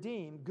to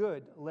redeem,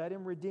 good, let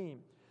him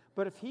redeem.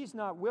 But if he's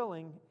not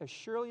willing, as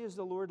surely as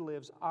the Lord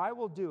lives, I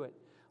will do it.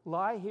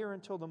 Lie here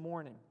until the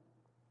morning.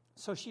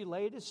 So she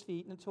lay at his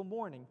feet until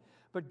morning,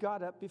 but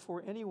got up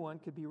before anyone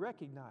could be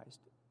recognized.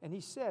 And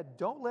he said,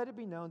 don't let it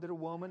be known that a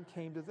woman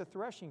came to the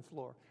threshing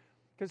floor,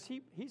 because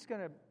he's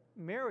going to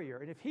marry her.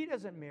 And if he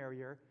doesn't marry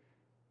her,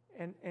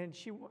 and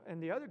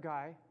the other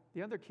guy,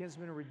 the other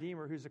kinsman and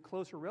redeemer, who's a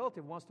closer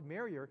relative, wants to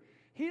marry her,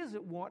 he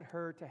doesn't want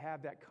her to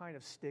have that kind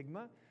of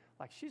stigma,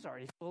 like she's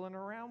already fooling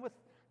around with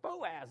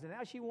Boaz, and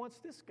now she wants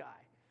this guy.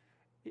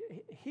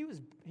 He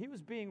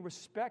was being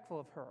respectful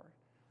of her,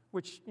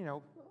 which,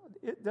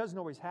 it doesn't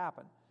always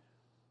happen.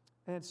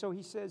 And so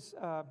he says,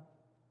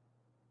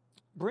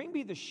 bring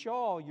me the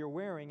shawl you're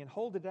wearing and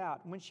hold it out.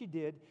 And when she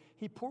did,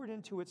 he poured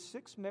into it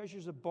 6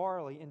 measures of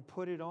barley and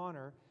put it on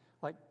her,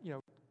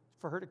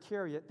 for her to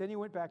carry it. Then he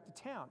went back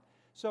to town.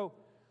 So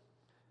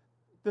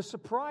the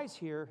surprise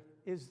here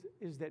is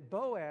that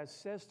Boaz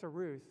says to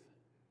Ruth,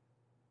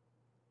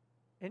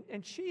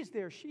 and she's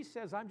there, she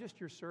says, I'm just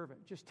your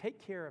servant. Just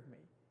take care of me.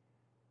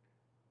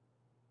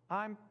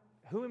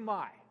 Who am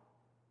I?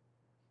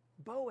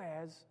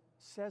 Boaz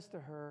says to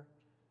her,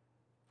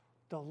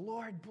 the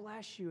Lord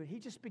bless you. And he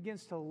just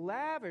begins to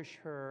lavish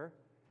her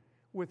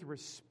with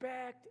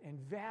respect and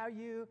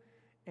value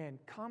and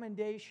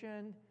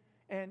commendation.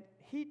 And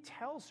he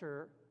tells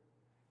her,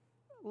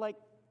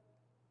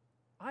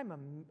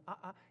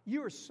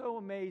 you are so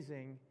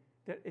amazing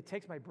that it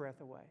takes my breath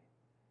away.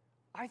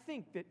 I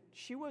think that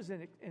she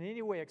wasn't in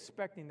any way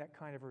expecting that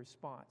kind of a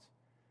response.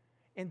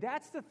 And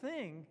that's the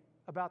thing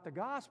about the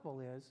gospel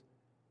is,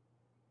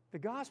 the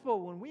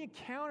gospel, when we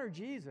encounter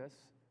Jesus,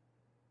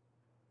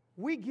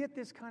 we get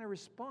this kind of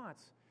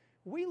response.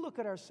 We look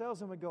at ourselves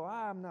and we go,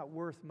 I'm not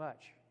worth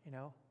much,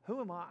 Who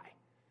am I?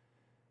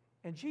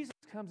 And Jesus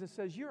comes and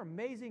says, you're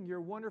amazing, you're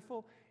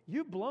wonderful,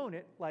 you've blown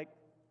it. Like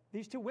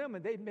these 2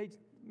 women, they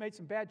made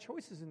some bad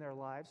choices in their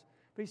lives.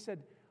 But he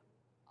said,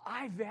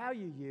 I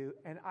value you,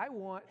 and I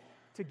want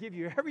to give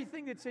you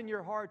everything that's in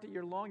your heart that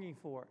you're longing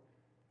for.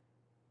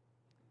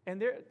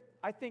 And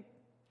I think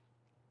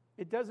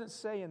it doesn't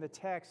say in the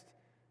text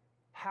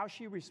how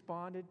she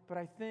responded, but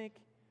I think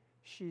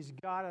she's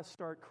got to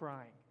start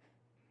crying.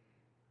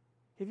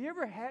 Have you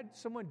ever had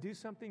someone do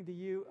something to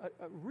you,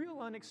 a real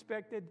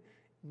unexpected,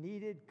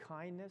 needed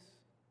kindness?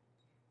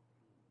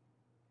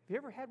 Have you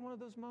ever had one of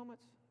those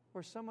moments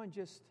where someone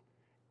just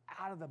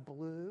out of the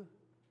blue?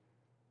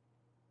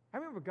 I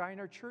remember a guy in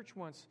our church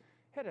once,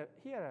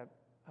 he had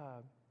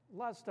a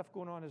lot of stuff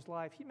going on in his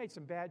life. He made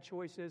some bad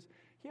choices.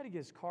 He had to get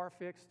his car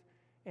fixed.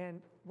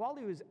 And while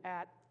he was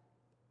at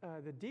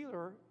the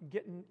dealer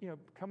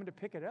coming to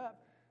pick it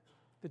up,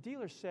 the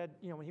dealer said,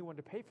 when he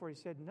wanted to pay for it,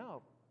 he said,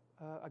 no,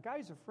 a guy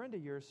who's a friend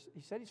of yours,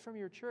 he said he's from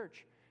your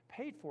church,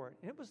 paid for it.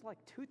 And it was like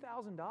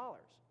 $2,000.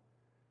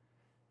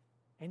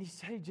 And he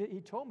said,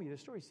 he told me the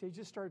story. He said he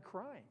just started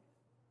crying.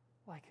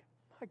 Like,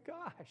 my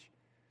gosh.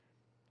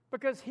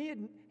 Because he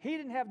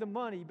didn't have the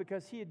money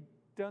because he had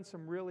done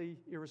some really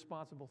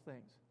irresponsible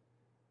things.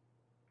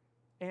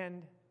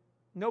 And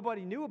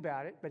nobody knew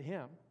about it but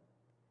him.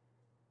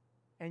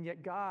 And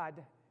yet God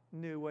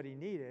knew what he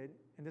needed.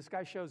 And this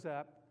guy shows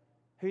up.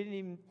 He didn't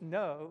even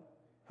know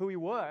who he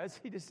was.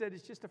 He just said,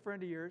 it's just a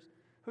friend of yours.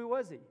 Who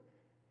was he?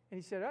 And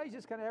he said, he's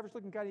just kind of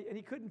average-looking guy. And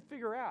he couldn't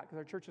figure out, because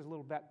our church was a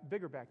little bit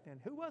bigger back then,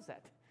 who was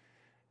that?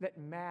 That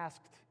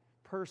masked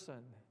person,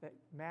 that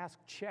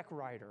masked check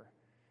writer,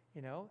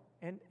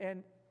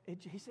 And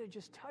he said it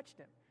just touched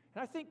him.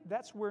 And I think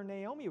that's where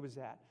Naomi was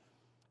at.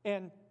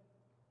 And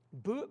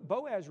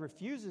Boaz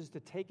refuses to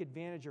take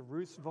advantage of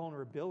Ruth's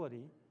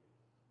vulnerability.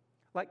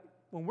 Like,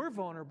 when we're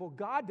vulnerable,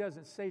 God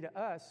doesn't say to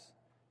us,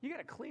 you got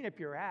to clean up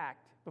your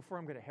act before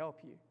I'm going to help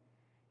you.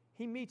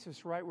 He meets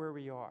us right where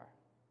we are.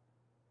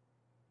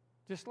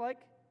 Just like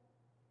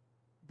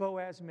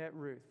Boaz met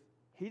Ruth.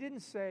 He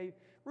didn't say,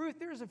 Ruth,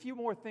 there's a few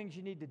more things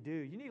you need to do.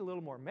 You need a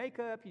little more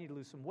makeup. You need to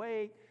lose some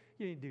weight.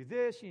 You need to do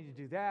this. You need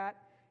to do that.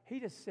 He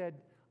just said,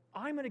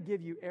 I'm going to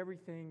give you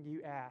everything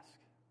you ask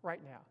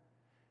right now.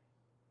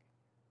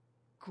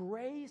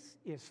 Grace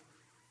is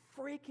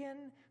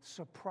freaking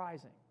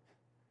surprising.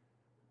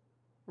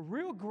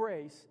 Real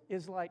grace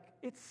is like,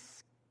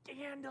 it's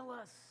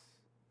scandalous.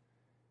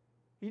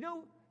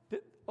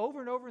 Over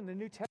and over in the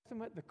New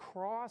Testament, the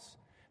cross,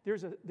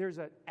 there's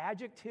an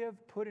adjective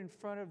put in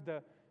front of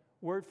the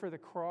word for the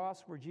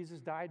cross where Jesus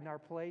died in our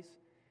place.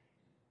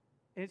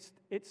 It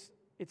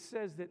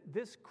says that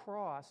this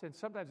cross, and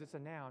sometimes it's a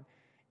noun,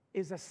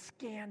 is a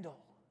scandal.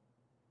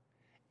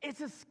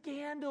 It's a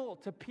scandal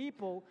to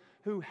people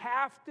who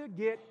have to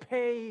get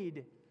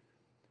paid.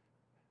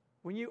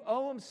 When you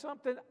owe them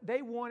something,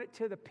 they want it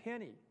to the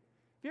penny.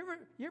 You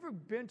ever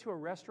been to a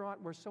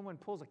restaurant where someone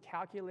pulls a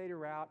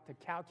calculator out to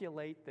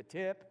calculate the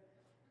tip?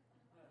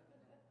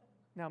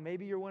 Now,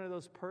 maybe you're one of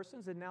those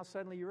persons, and now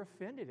suddenly you're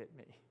offended at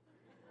me.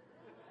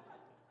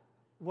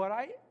 What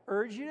I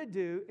urge you to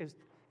do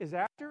is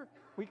after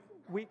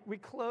we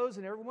close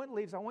and everyone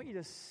leaves, I want you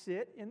to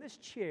sit in this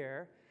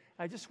chair.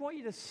 I just want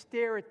you to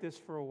stare at this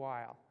for a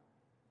while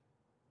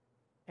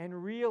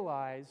and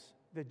realize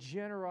the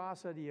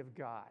generosity of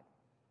God.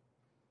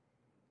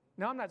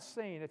 Now, I'm not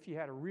saying if you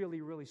had a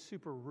really, really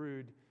super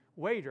rude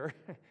waiter,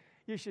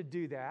 you should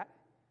do that.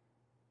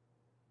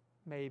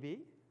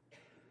 Maybe.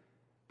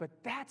 But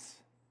that's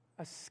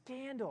a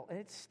scandal, and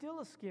it's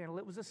still a scandal.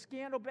 It was a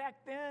scandal back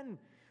then.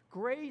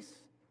 Grace,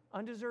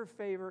 undeserved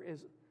favor,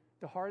 is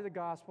the heart of the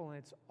gospel, and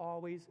it's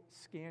always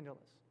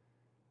scandalous.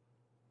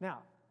 Now,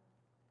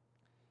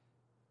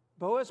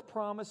 Boaz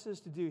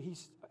promises to do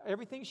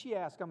everything she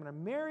asks. I'm going to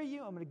marry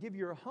you. I'm going to give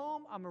you a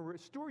home. I'm going to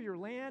restore your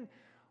land.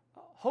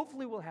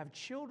 Hopefully we'll have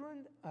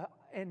children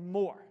and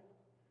more.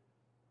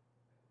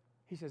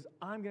 He says,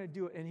 I'm going to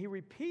do it. And he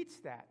repeats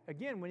that.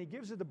 Again, when he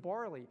gives her the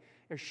barley,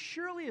 as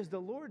surely as the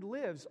Lord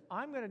lives,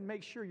 I'm going to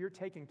make sure you're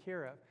taken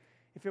care of.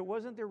 If it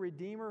wasn't the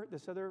Redeemer,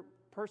 this other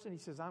person, he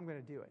says, I'm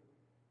going to do it.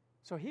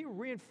 So he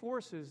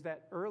reinforces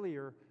that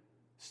earlier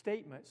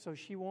statement so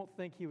she won't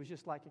think he was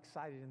just like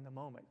excited in the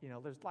moment.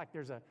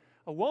 There's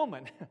a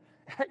woman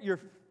at your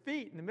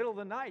feet in the middle of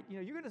the night.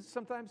 You're going to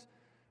sometimes,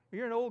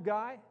 you're an old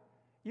guy,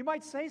 you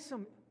might say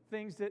some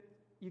things that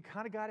you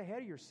kind of got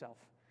ahead of yourself.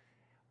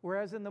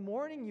 Whereas in the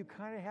morning, you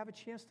kind of have a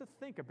chance to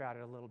think about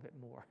it a little bit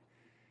more.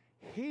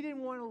 He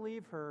didn't want to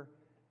leave her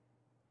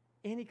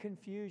any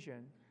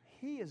confusion.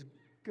 He is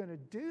going to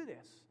do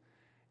this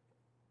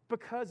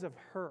because of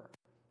her.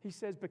 He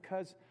says,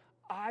 because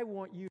I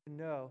want you to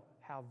know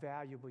how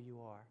valuable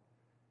you are.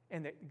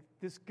 And that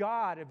this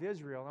God of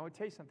Israel, and I want to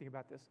tell you something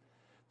about this.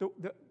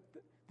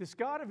 This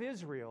God of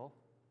Israel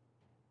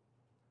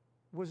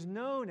was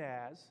known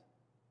as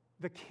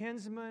the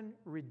kinsman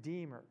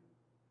redeemer.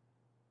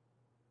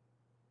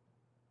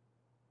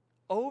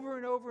 Over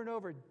and over and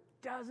over,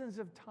 dozens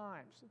of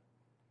times,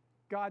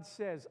 God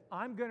says,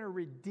 I'm going to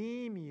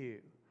redeem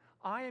you.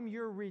 I am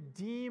your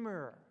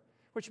redeemer,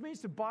 which means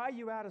to buy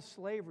you out of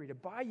slavery, to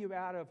buy you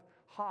out of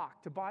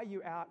hock, to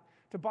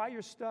buy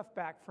your stuff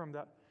back from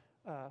the,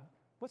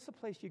 what's the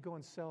place you go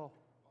and sell?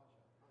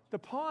 The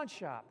pawn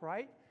shop,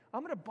 right?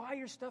 I'm going to buy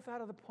your stuff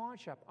out of the pawn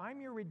shop. I'm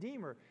your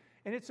redeemer.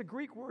 And it's a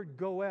Greek word,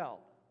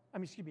 goel.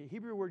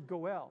 Hebrew word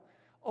goel.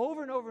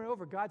 Over and over and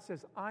over, God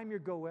says, I'm your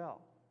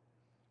Goel.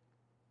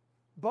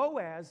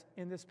 Boaz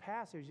in this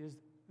passage is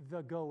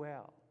the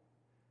Goel.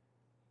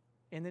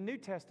 In the New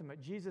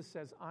Testament, Jesus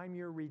says, I'm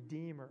your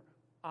Redeemer.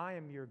 I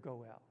am your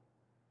Goel.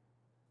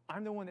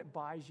 I'm the one that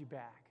buys you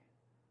back.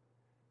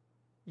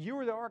 You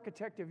were the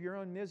architect of your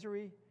own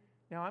misery.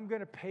 Now I'm going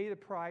to pay the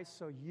price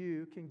so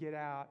you can get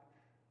out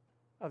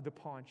of the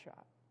pawn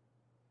shop.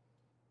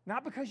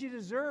 Not because you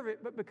deserve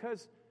it, but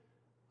because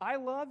I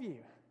love you.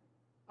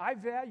 I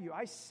value,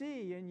 I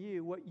see in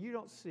you what you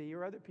don't see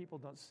or other people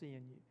don't see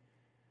in you.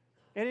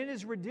 And in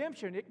His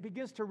redemption, it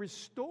begins to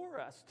restore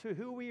us to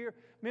who we are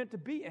meant to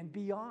be and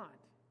beyond.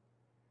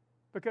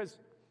 Because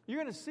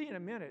you're going to see in a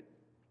minute,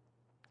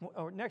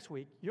 or next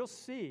week, you'll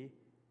see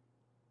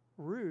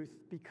Ruth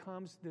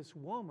becomes this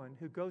woman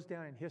who goes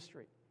down in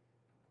history.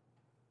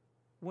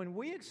 When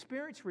we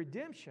experience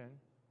redemption,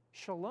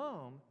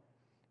 shalom,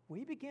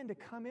 we begin to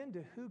come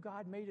into who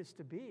God made us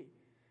to be.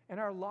 And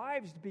our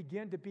lives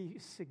begin to be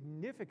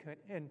significant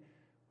in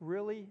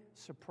really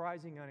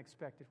surprising,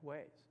 unexpected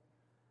ways.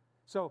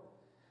 So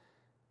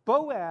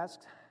Boaz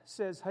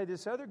says, hey,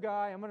 this other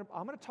guy, I'm going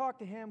to talk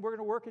to him. We're going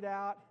to work it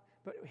out.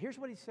 But here's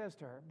what he says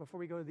to her before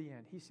we go to the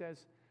end. He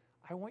says,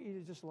 I want you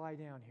to just lie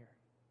down here.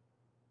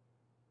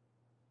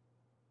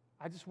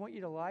 I just want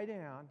you to lie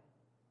down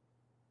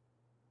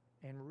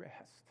and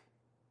rest.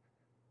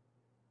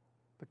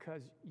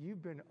 Because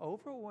you've been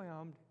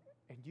overwhelmed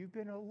and you've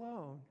been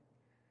alone.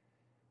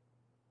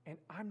 And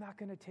I'm not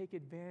going to take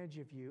advantage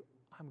of you.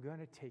 I'm going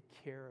to take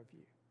care of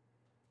you.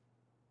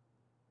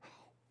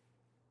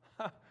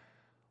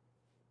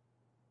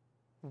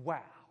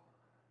 Wow.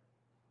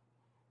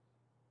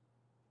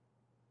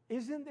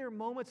 Isn't there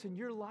moments in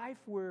your life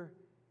where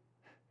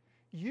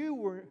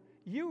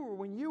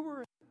when you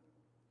were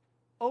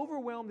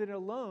overwhelmed and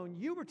alone,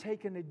 you were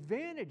taken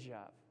advantage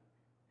of?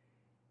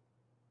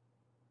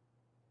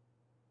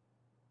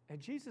 And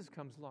Jesus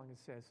comes along and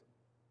says,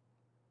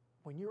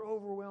 when you're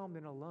overwhelmed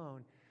and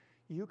alone,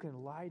 you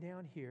can lie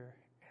down here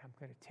and I'm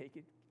going to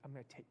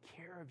take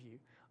care of you.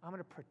 I'm going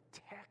to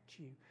protect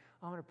you.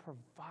 I'm going to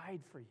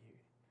provide for you.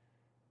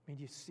 I mean,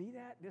 do you see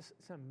that? This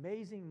is an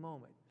amazing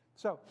moment.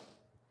 So,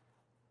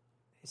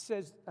 it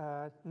says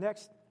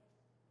next,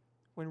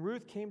 when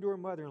Ruth came to her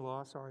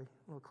mother-in-law, sorry,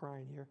 a little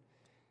crying here.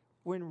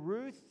 When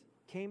Ruth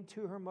came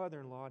to her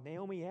mother-in-law,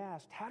 Naomi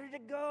asked, how did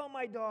it go,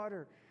 my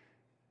daughter?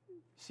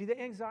 See the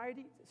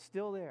anxiety? It's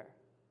still there,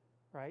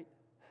 right?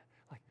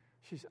 Like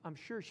I'm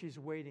sure she's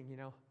waiting,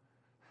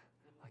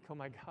 Like, oh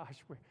my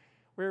gosh,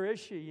 where is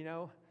she?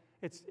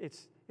 It's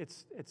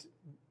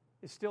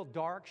still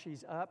dark.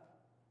 She's up.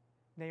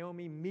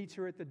 Naomi meets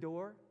her at the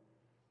door.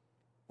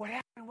 What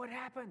happened? What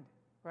happened?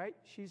 Right?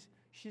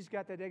 She's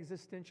got that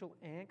existential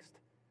angst,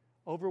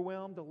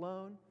 overwhelmed,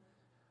 alone.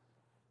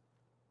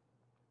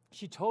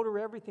 She told her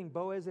everything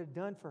Boaz had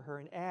done for her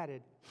and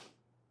added,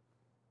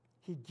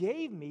 he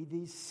gave me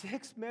these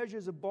 6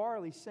 measures of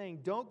barley,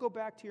 saying, don't go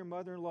back to your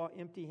mother-in-law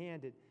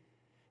empty-handed.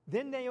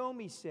 Then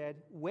Naomi said,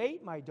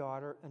 wait, my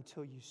daughter,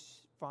 until you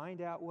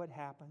find out what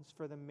happens,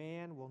 for the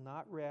man will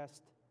not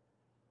rest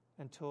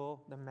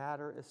until the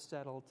matter is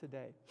settled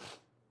today.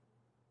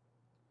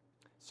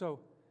 So,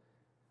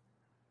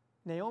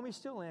 Naomi's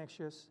still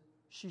anxious.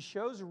 She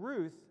shows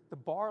Ruth the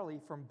barley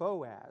from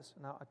Boaz.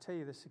 And I'll tell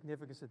you the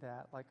significance of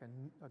that, like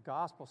a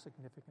gospel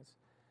significance.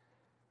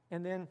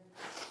 And then,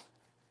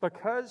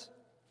 because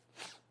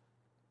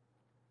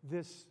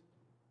the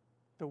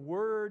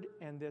word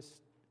and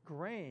this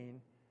grain,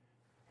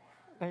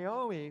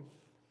 Naomi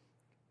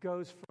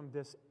goes from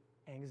this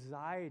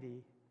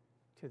anxiety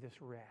to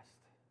this rest.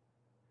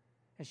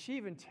 And she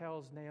even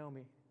tells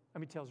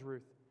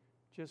Ruth,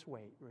 just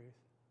wait, Ruth.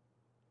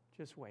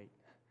 Just wait.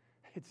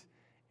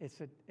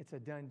 It's a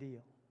done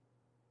deal.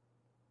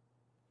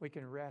 We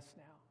can rest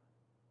now.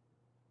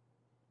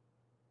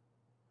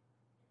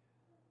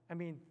 I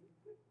mean,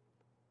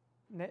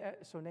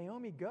 so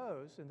Naomi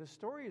goes, and the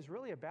story is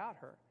really about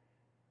her.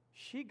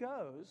 She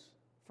goes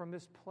from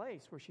this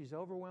place where she's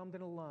overwhelmed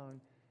and alone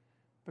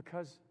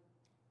because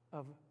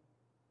of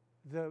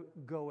the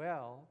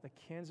Goel, the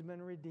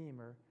kinsman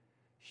redeemer.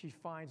 She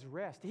finds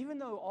rest, even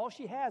though all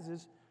she has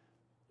is,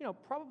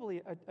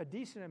 probably a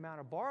decent amount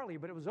of barley,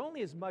 but it was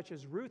only as much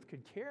as Ruth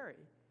could carry.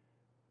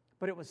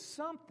 But it was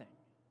something.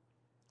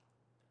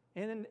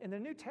 And in the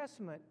New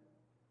Testament,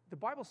 the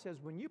Bible says,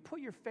 when you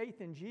put your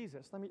faith in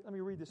Jesus, let me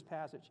read this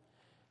passage.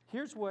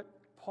 Here's what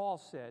Paul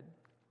said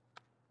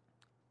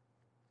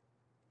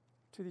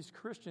to these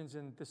Christians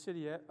in the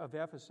city of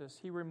Ephesus.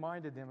 He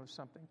reminded them of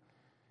something.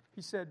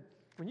 He said,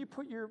 when you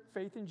put your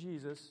faith in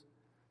Jesus,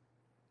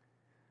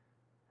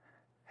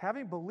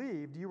 having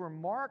believed, you were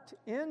marked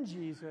in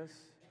Jesus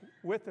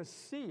with a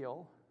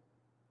seal,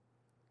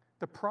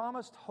 the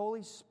promised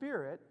Holy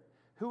Spirit,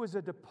 who is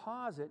a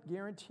deposit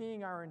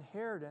guaranteeing our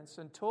inheritance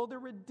until the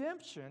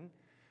redemption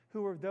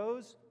of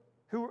those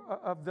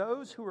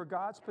who are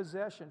God's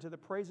possession to the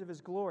praise of His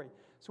glory.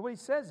 So what he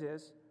says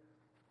is,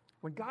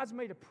 when God's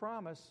made a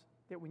promise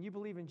that when you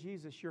believe in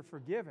Jesus, you're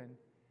forgiven,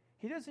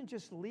 He doesn't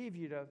just leave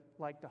you to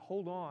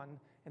hold on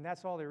and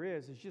that's all there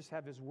is just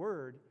have His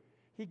Word.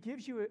 He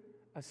gives you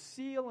a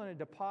seal and a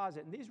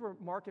deposit, and these were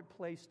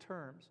marketplace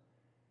terms.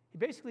 He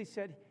basically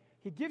said,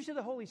 He gives you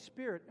the Holy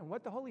Spirit, and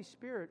what the Holy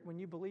Spirit, when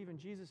you believe in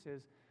Jesus,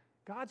 is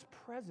God's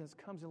presence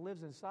comes and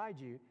lives inside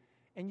you,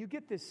 and you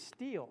get this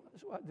seal.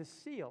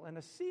 And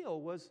a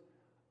seal was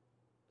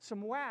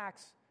some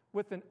wax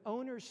with an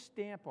owner's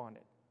stamp on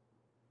it.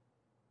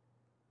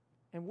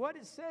 And what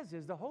it says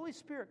is the Holy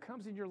Spirit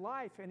comes in your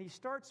life, and He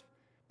starts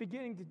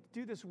beginning to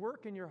do this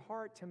work in your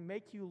heart to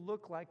make you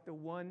look like the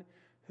one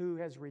who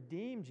has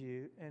redeemed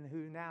you and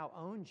who now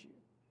owns you.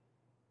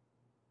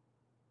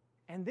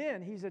 And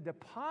then He's a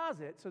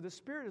deposit. So the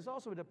Spirit is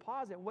also a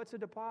deposit. What's a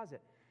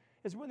deposit?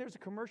 It's when there's a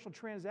commercial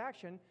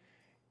transaction,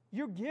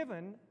 you're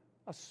given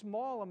a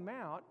small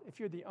amount, if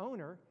you're the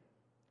owner,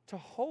 to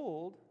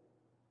hold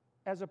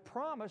as a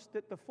promise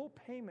that the full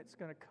payment's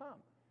going to come.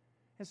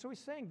 And so He's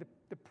saying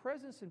the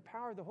presence and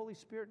power of the Holy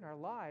Spirit in our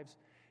lives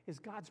is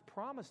God's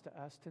promise to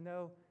us to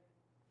know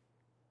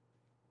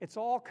it's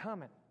all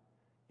coming.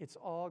 It's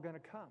all going to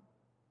come.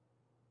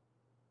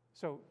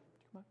 So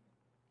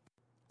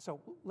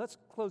let's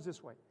close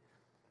this way.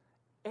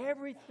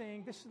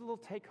 Everything, this is a little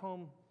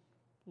take-home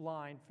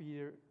line for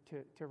you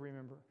to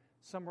remember.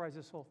 Summarize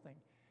this whole thing.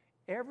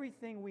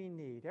 Everything we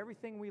need,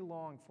 everything we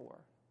long for,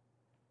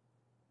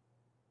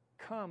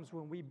 comes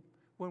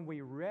when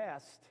we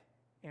rest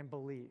and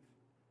believe.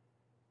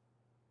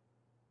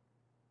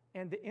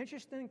 And the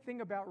interesting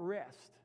thing about rest